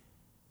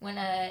when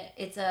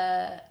it's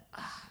a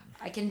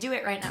I can do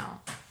it right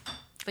now.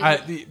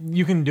 But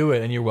you can do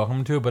it, and you're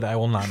welcome to, but I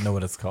will not know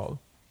what it's called.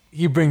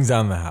 He brings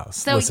down the house.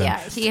 So Listen,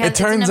 yeah, it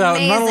turns out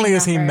not only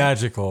is he number.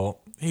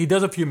 magical, he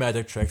does a few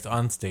magic tricks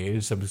on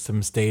stage,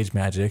 some stage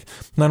magic.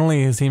 Not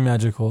only is he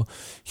magical,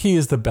 he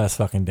is the best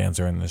fucking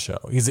dancer in the show.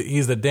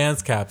 He's the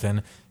dance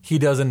captain. He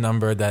does a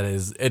number that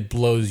it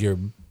blows your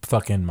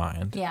fucking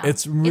mind. Yeah,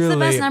 it's the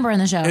best number in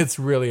the show. It's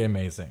really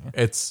amazing.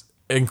 It's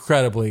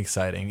incredibly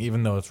exciting,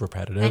 even though it's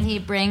repetitive. And he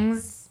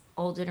brings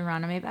Old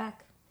Deuteronomy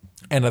back.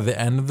 And at the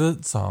end of the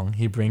song,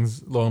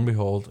 lo and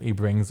behold, he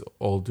brings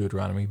Old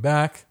Deuteronomy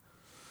back.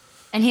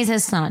 And he's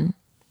his son.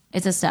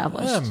 It's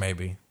established. Yeah,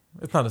 maybe.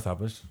 It's not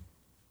established.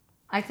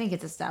 I think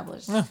it's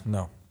established.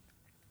 No.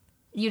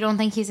 You don't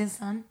think he's his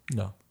son?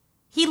 No.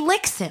 He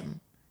licks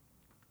him.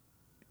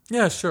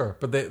 Yeah, sure.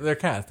 But they're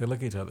cats. They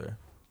lick each other.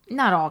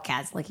 Not all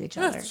cats lick each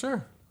other. Yeah,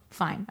 sure.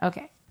 Fine.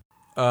 Okay.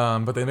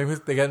 But they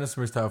get Mr.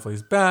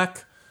 Mistopheles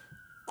back.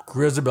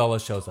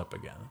 Grizabella shows up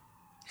again.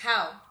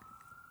 How?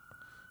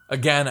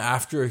 Again,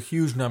 after a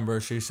huge number,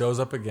 she shows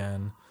up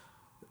again.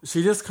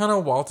 She just kind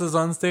of waltzes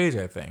on stage,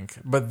 I think.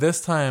 But this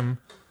time,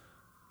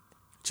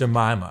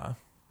 Jemima,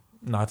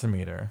 not to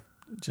meet her,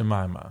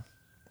 Jemima.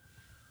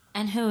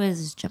 And who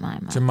is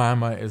Jemima?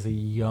 Jemima is a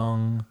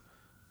young,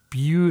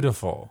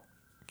 beautiful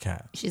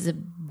cat. She's a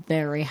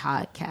very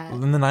hot cat.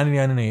 In the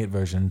 1998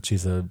 version,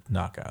 she's a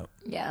knockout.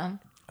 Yeah.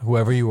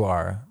 Whoever you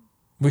are,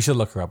 we should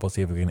look her up. We'll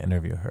see if we can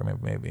interview her.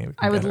 Maybe we can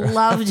I would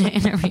love to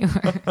interview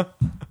her.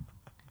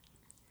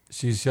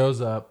 She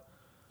shows up,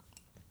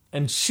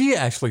 and she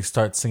actually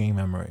starts singing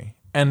Memory.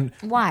 And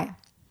why?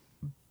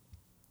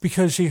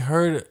 Because she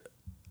heard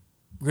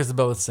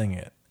Grizabella sing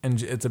it,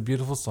 and it's a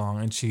beautiful song,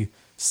 and she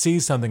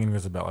sees something in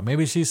Grizabella.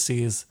 Maybe she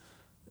sees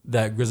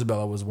that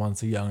Grizabella was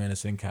once a young,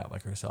 innocent cat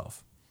like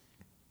herself.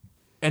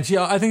 And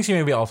I think she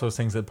maybe also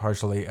sings it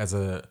partially as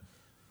a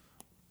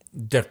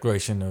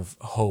declaration of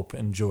hope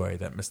and joy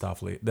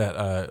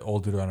that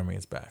Old Deuteronomy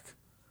is back.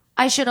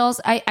 I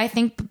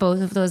think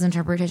both of those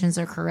interpretations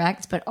are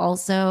correct, but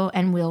also,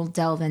 and we'll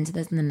delve into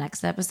this in the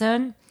next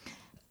episode,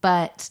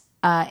 but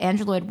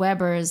Andrew Lloyd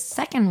Webber's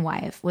second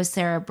wife was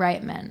Sarah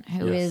Brightman,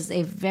 who is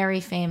a very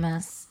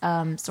famous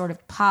sort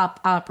of pop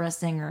opera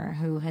singer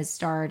who has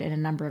starred in a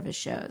number of his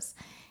shows.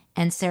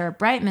 And Sarah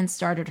Brightman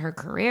started her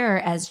career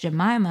as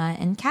Jemima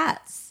in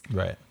Cats.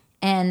 Right.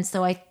 And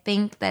so I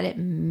think that it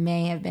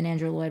may have been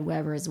Andrew Lloyd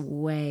Webber's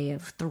way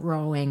of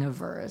throwing a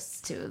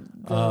verse to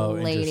the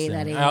lady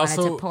that he wanted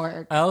to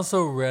pork. I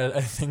also read,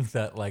 I think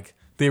that like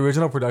the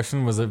original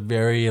production was a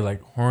very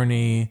like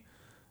horny,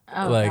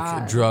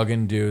 God.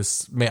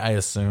 drug-induced, may I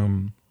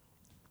assume,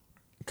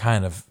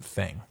 kind of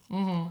thing.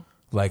 Mm-hmm.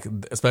 Like,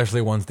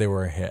 especially once they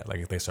were a hit. Like,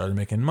 if they started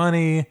making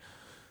money,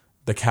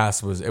 the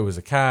cast was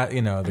a cat,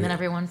 you know. And then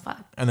everyone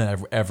fucked. And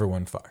then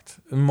everyone fucked.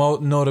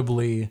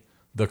 Notably,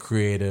 the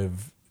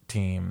creative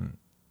team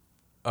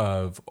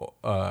of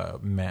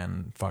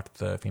men fucked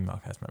the female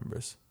cast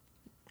members.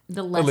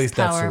 The less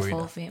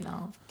powerful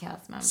female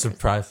cast members.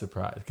 Surprise,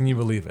 surprise. Can you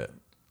believe it?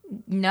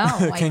 No,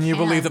 I Can you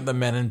believe that the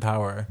men in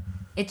power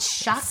it's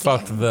shocking.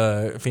 fucked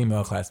the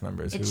female cast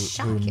members who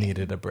shocking.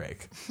 needed a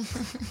break?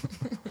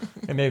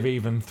 And maybe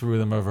even threw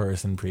them a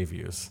verse in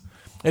previews.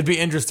 It'd be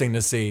interesting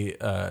to see,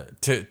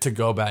 to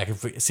go back,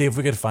 see if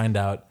we could find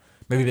out,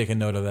 maybe make a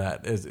note of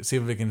that, see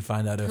if we can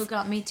find out who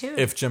got Me Too.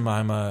 If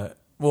Jemima,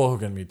 well, who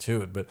got Me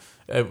Too, but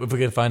if we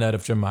could find out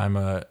if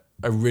Jemima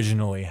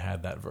originally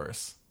had that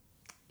verse.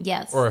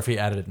 Yes. Or if he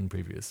added it in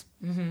previews.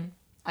 Mm-hmm.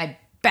 I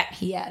bet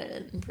he added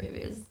it in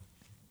previews.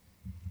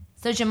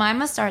 So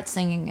Jemima starts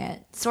singing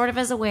it, sort of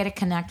as a way to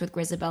connect with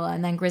Grizabella,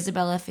 and then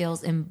Grizabella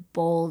feels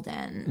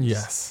emboldened.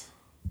 Yes.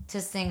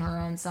 To sing her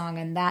own song,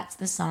 and that's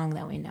the song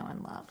that we know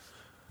and love.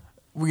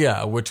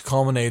 Yeah, which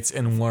culminates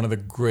in one of the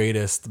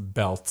greatest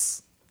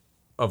belts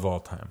of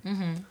all time.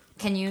 Mm-hmm.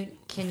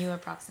 Can you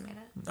approximate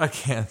it? I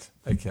can't.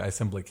 I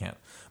simply can't.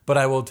 But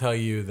I will tell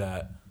you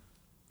that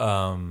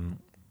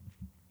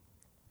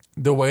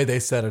the way they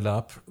set it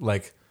up,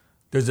 like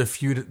there's a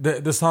few.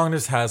 The song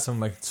just has some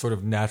like sort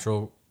of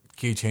natural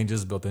key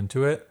changes built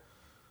into it,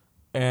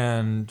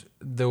 and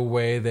the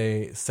way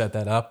they set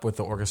that up with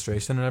the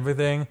orchestration and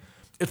everything,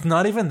 it's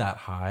not even that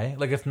high.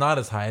 Like it's not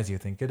as high as you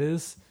think it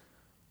is.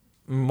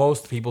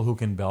 Most people who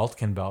can belt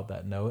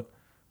that note.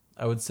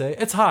 I would say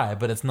it's high,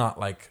 but it's not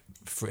like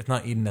it's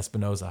not Eden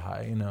Espinosa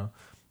high, you know.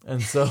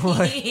 And so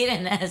like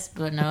Eden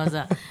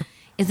Espinosa,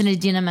 isn't it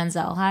Idina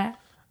Menzel high?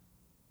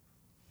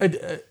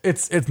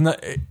 It's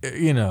not,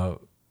 you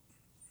know.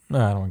 No,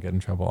 I don't want to get in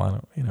trouble. I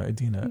don't, you know,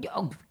 Idina.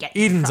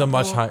 Eden's a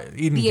much higher.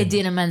 The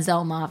Idina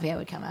Menzel mafia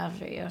would come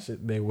after you.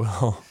 They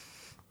will.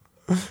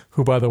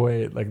 Who, by the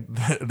way, like,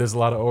 there's a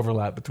lot of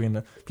overlap between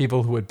the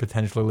people who would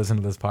potentially listen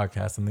to this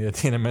podcast and the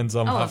Idina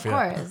Menzel mafia. Oh,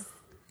 of course.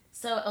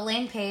 So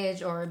Elaine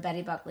Page or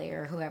Betty Buckley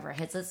or whoever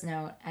hits this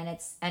note, and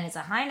it's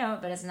a high note,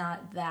 but it's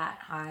not that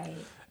high.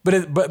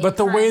 But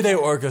the way they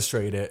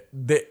orchestrate it,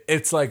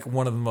 it's like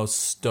one of the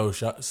most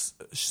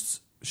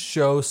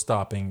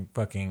show-stopping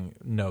fucking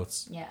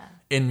notes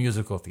in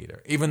musical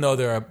theater. Even though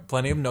there are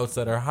plenty of notes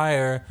that are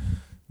higher,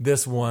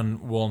 this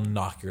one will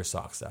knock your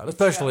socks out.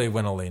 Especially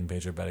when Elaine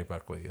Page or Betty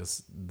Buckley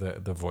is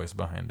the voice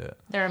behind it.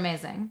 They're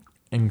amazing.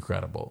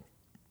 Incredible.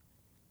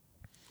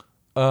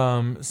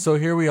 So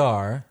here we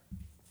are.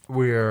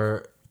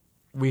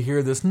 We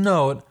hear this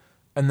note,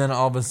 and then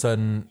all of a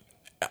sudden,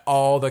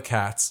 all the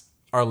cats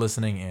are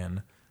listening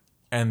in,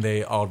 and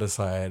they all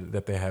decide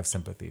that they have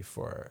sympathy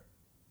for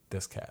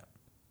this cat.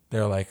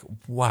 They're like,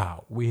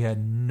 wow, we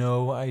had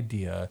no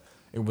idea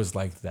it was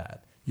like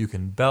that. You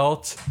can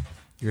belt,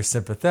 you're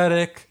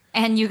sympathetic.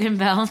 And you can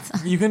belt.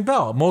 You can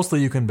belt.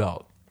 Mostly you can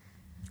belt.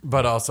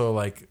 But also,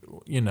 like,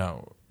 you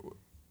know,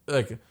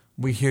 like,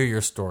 we hear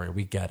your story.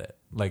 We get it.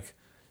 Like,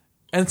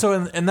 and so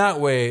in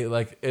that way,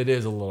 like, it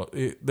is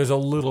there's a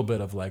little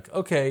bit of like,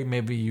 okay,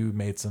 maybe you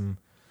made some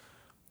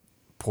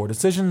poor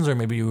decisions, or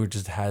maybe you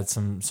just had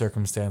some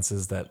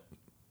circumstances that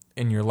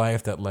in your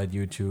life that led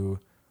you to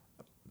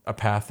a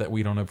path that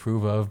we don't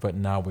approve of, but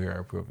now we are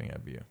approving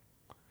of you.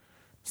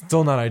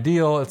 Still not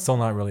ideal. It's still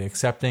not really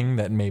accepting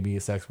that maybe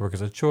sex work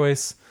is a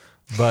choice,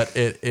 but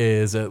it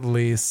is at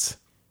least,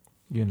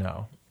 you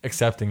know,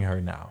 accepting her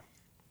now.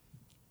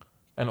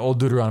 And Old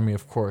Deuteronomy,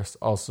 of course,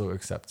 also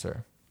accepts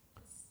her.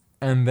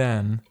 And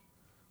then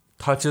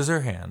touches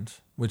her hand,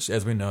 which,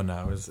 as we know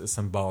now, is a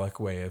symbolic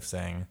way of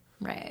saying,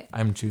 right,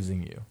 I'm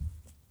choosing you.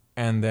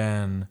 And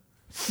then...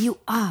 You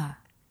are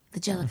the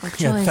Jellicle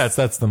choice. Yeah,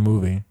 that's the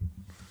movie.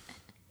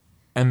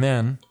 And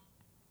then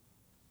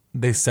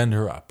they send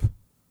her up.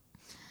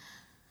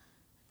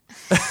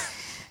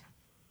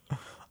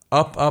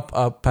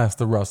 Up past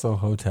the Russell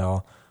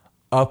Hotel.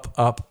 Up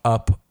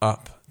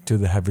to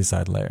the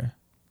Heaviside Lair.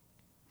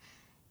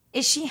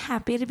 Is she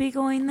happy to be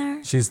going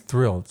there? She's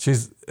thrilled.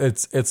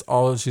 It's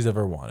all she's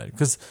ever wanted,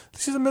 because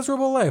she's a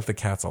miserable life. The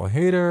cats all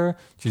hate her.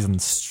 She's in the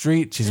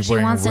street. She's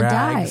wearing rags. She wants to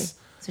die.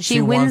 So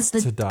she wins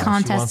the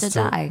contest to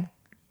die.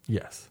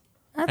 Yes.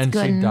 That's and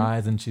good. She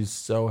dies, and she's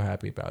so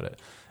happy about it.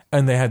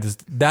 And they had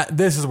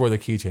this is where the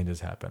key changes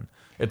happen.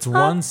 It's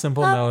one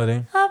simple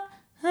melody. Up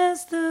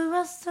as the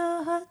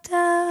Russell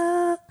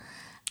Hotel.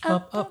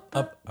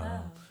 Up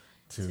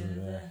to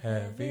the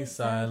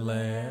Heaviside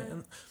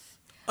Lair.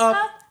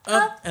 Up,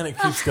 and it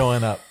keeps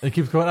going up. It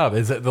keeps going up.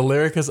 The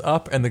lyric is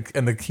up, and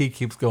the key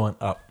keeps going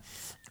up,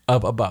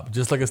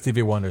 just like a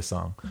Stevie Wonder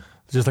song,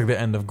 just like the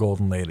end of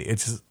Golden Lady.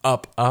 It's just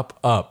up,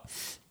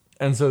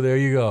 and so there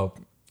you go.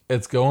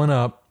 It's going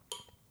up,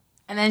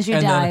 and then she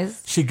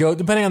dies. She goes.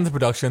 Depending on the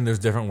production, there's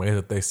different ways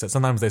that they.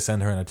 Sometimes they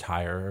send her in a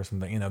tire or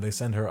something. You know, they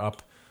send her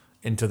up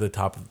into the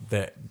top of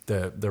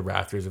the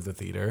rafters of the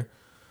theater,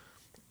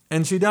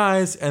 and she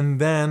dies, and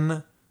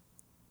then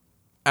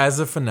as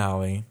a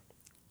finale,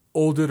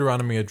 Old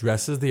Deuteronomy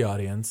addresses the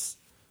audience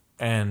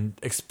and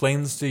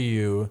explains to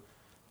you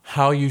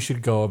how you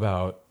should go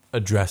about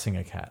addressing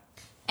a cat.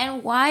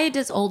 And why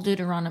does Old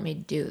Deuteronomy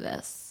do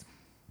this?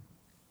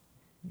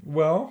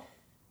 Well,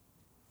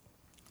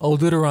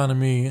 Old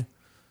Deuteronomy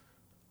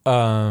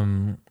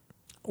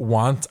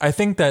wants... I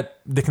think that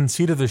the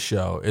conceit of the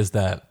show is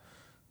that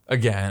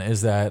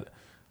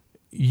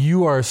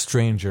you are a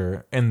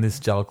stranger in this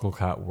Jellicle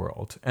Cat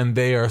world. And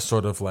they are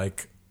sort of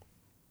like,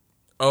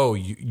 oh,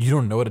 you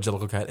don't know what a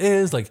Jellicle Cat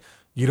is? Like,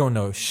 you don't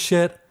know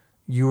shit.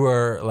 You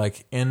are,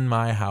 like, in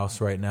my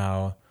house right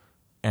now,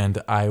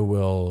 and I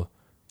will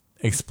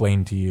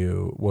explain to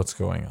you what's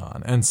going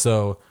on. And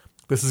so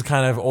this is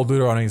kind of Old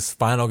Deuteronomy's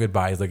final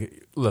goodbye. He's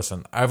like,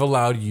 listen, I've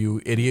allowed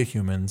you idiot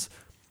humans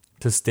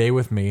to stay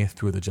with me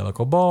through the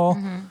Jellicle Ball,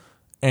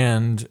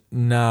 and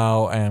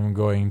now I am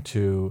going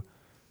to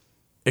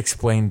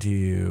explain to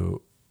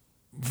you,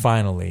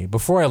 finally,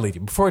 before I leave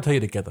you, before I tell you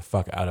to get the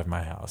fuck out of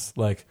my house,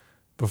 like,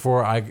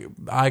 before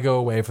I go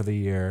away for the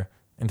year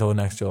until the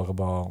next Jellicle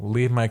Ball,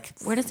 leave my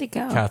Where does he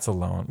go? cats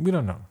alone. We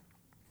don't know.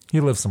 He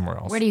lives somewhere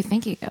else. Where do you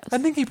think he goes? I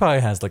think he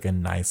probably has like a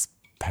nice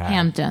pad.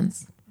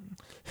 Hamptons.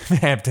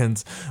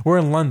 Hamptons. We're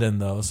in London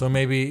though, so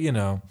maybe, you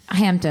know.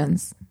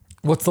 Hamptons.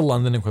 What's the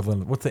London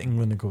equivalent? What's the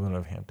England equivalent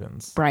of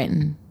Hamptons?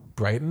 Brighton.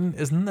 Brighton?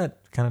 Isn't that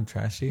kind of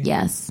trashy?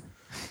 Yes.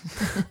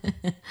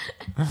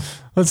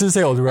 Let's just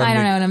say Old Deuteronomy. I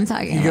don't know what I'm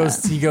talking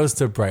about. He goes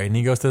to Brighton.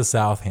 He goes to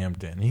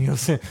Southampton. He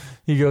goes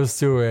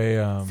to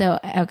a.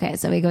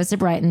 So he goes to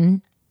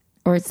Brighton,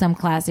 or some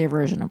classier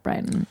version of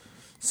Brighton.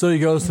 So he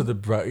goes to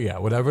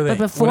whatever they. But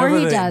before whatever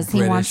he the does, he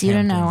British wants you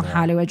to know Hamptons are.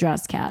 how to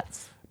address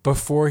cats.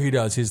 Before he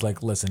does, he's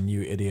like, listen,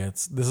 you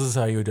idiots. This is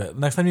how you do it.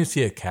 Next time you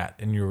see a cat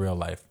in your real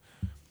life,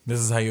 this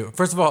is how you.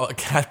 First of all, a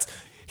cat.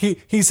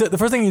 He said the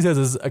first thing he says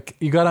is,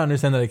 you got to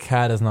understand that a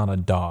cat is not a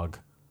dog.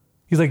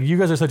 He's like, you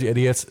guys are such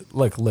idiots.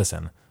 Like,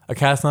 listen, a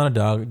cat's not a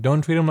dog.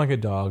 Don't treat him like a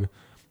dog.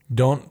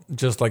 Don't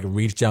just like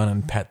reach down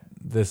and pet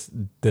this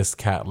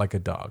cat like a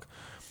dog.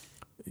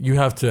 You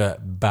have to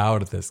bow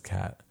to this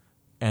cat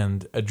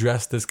and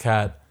address this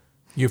cat.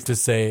 You have to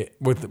say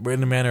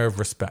in a manner of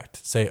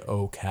respect. Say,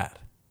 "Oh, cat."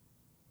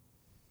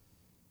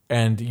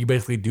 And you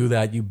basically do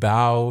that. You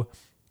bow.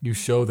 You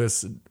show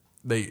this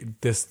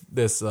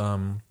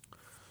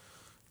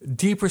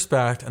deep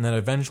respect, and then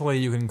eventually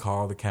you can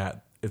call the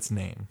cat its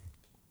name.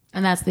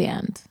 And that's the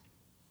end.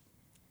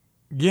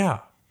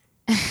 Yeah,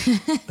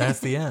 that's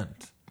the end.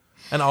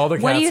 And all the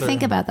cats. What do you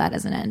think about that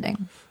as an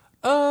ending?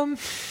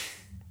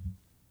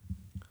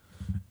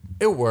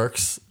 It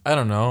works. I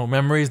don't know.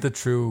 Memory is the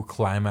true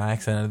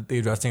climax, and the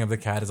addressing of the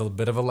cat is a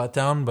bit of a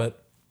letdown,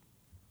 but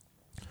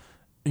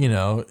you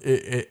know,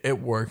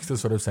 it works to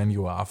sort of send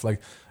you off.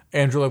 Like,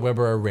 Andrew Lloyd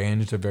Webber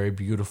arranged a very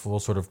beautiful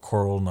sort of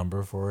choral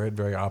number for it,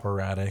 very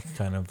operatic,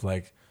 kind of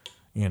like,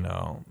 you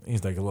know,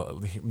 he's like,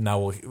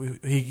 now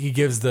he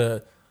gives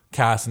the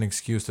cast an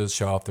excuse to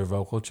show off their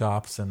vocal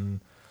chops, and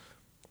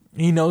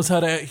he knows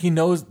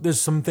there's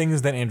some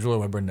things that Andrew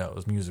Lloyd Webber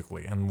knows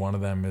musically, and one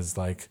of them is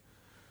like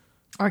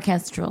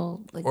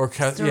orchestral, like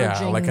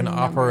like an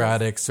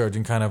operatic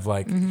surging kind of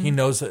like, he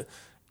knows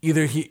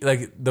either he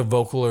like the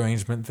vocal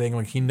arrangement thing,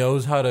 like he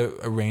knows how to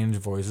arrange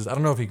voices. I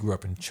don't know if he grew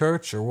up in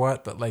church or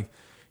what, but like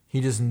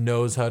he just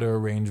knows how to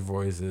arrange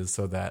voices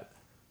so that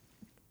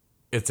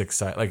it's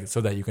exciting, like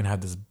so that you can have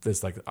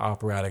this like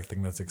operatic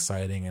thing that's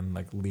exciting and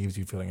like leaves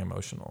you feeling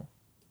emotional,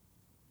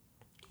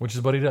 which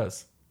is what he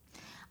does.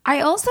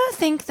 I also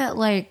think that,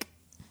 like,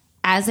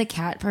 as a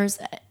cat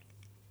person,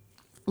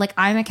 like,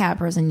 I'm a cat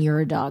person, you're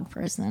a dog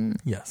person.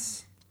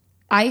 Yes.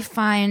 I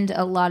find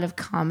a lot of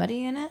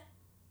comedy in it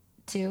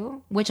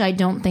too, which I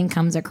don't think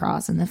comes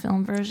across in the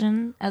film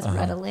version as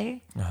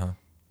readily.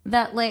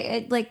 That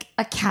like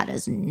a cat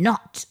is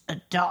not a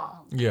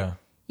dog. Yeah.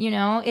 You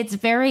know, it's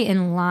very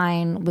in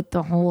line with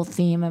the whole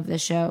theme of the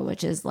show,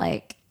 which is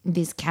like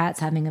these cats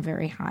having a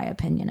very high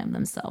opinion of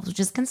themselves, which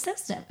is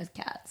consistent with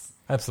cats.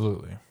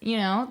 Absolutely. You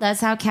know, that's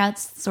how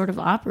cats sort of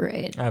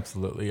operate.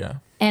 Absolutely, yeah.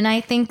 And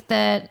I think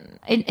that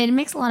it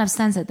makes a lot of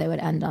sense that they would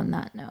end on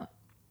that note.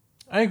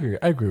 I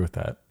agree with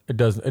that. It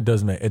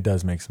does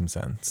make some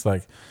sense.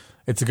 Like,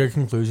 it's a good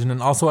conclusion.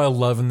 And also I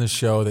love in the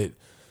show that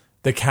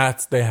the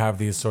cats, they have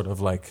these sort of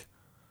like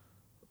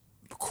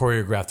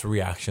choreographed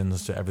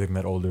reactions to everything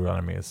that Old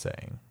Deuteronomy is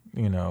saying.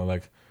 You know,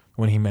 like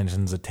when he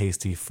mentions a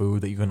tasty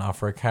food that you can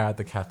offer a cat,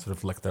 the cats sort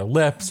of lick their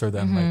lips, or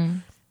then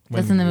like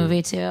That's in the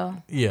movie too.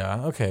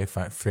 Yeah. Okay.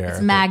 Fine. Fair.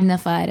 It's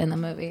magnified in the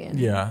movie.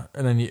 Yeah,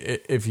 and then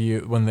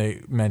when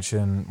they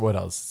mention what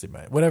else,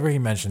 whatever he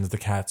mentions, the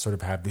cats sort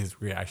of have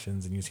these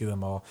reactions, and you see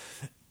them all.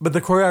 But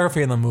the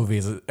choreography in the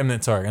movies, in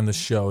the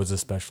show is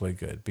especially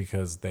good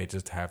because they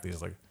just have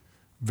these like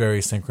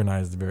very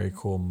synchronized, very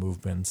cool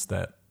movements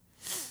that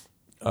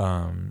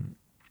are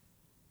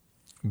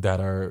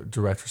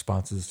direct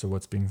responses to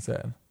what's being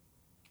said.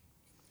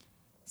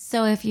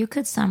 So if you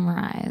could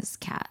summarize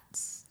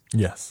Cats,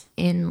 yes,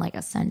 in like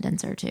a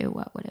sentence or two,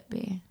 what would it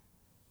be?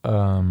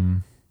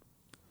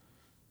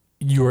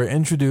 You are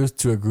introduced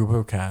to a group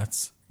of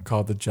cats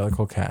called the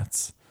Jellicle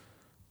Cats,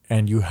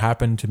 and you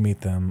happen to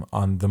meet them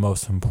on the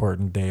most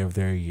important day of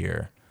their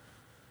year,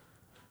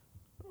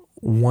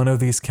 one of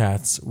these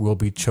cats will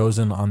be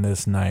chosen on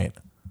this night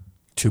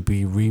to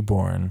be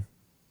reborn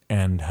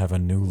and have a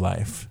new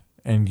life.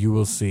 And you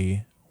will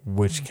see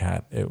which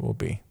cat it will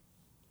be.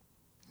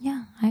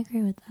 Yeah, I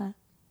agree with that.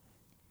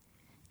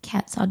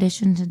 Cats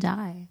audition to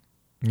die.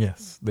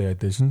 Yes, they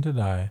audition to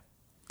die.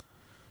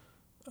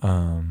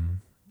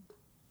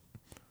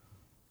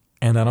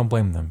 And I don't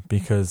blame them,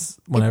 because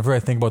whenever I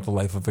think about the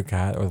life of a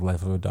cat or the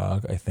life of a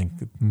dog, I think,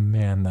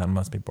 man, that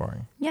must be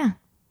boring. Yeah.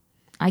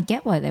 I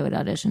get why they would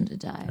audition to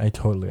die. I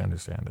totally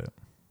understand it.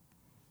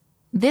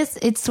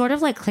 It's sort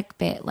of like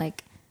clickbait.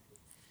 Like,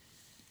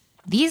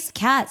 these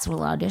cats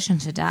will audition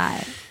to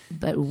die,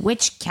 but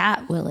which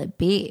cat will it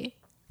be?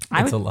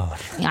 It's a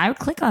lot. I would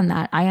click on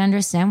that. I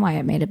understand why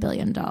it made $1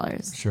 billion.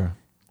 Sure.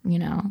 You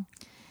know?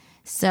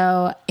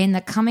 So in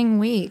the coming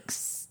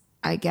weeks,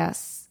 I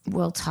guess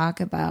we'll talk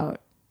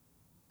about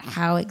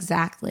how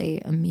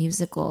exactly a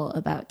musical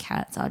about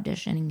cats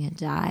auditioning to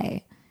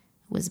die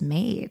was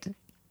made.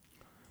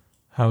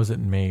 How was it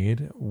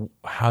made?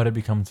 How did it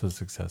become so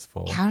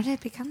successful? How did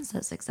it become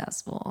so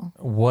successful?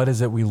 What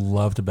is it we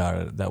loved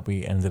about it that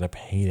we ended up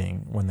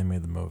hating when they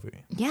made the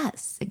movie?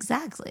 Yes,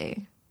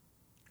 exactly.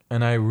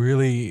 And I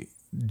really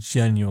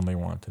genuinely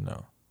want to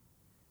know.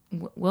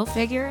 We'll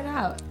figure it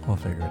out. We'll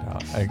figure it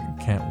out. I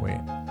can't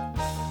wait.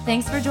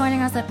 Thanks for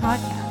joining us at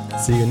Podcast.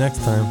 See you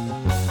next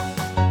time.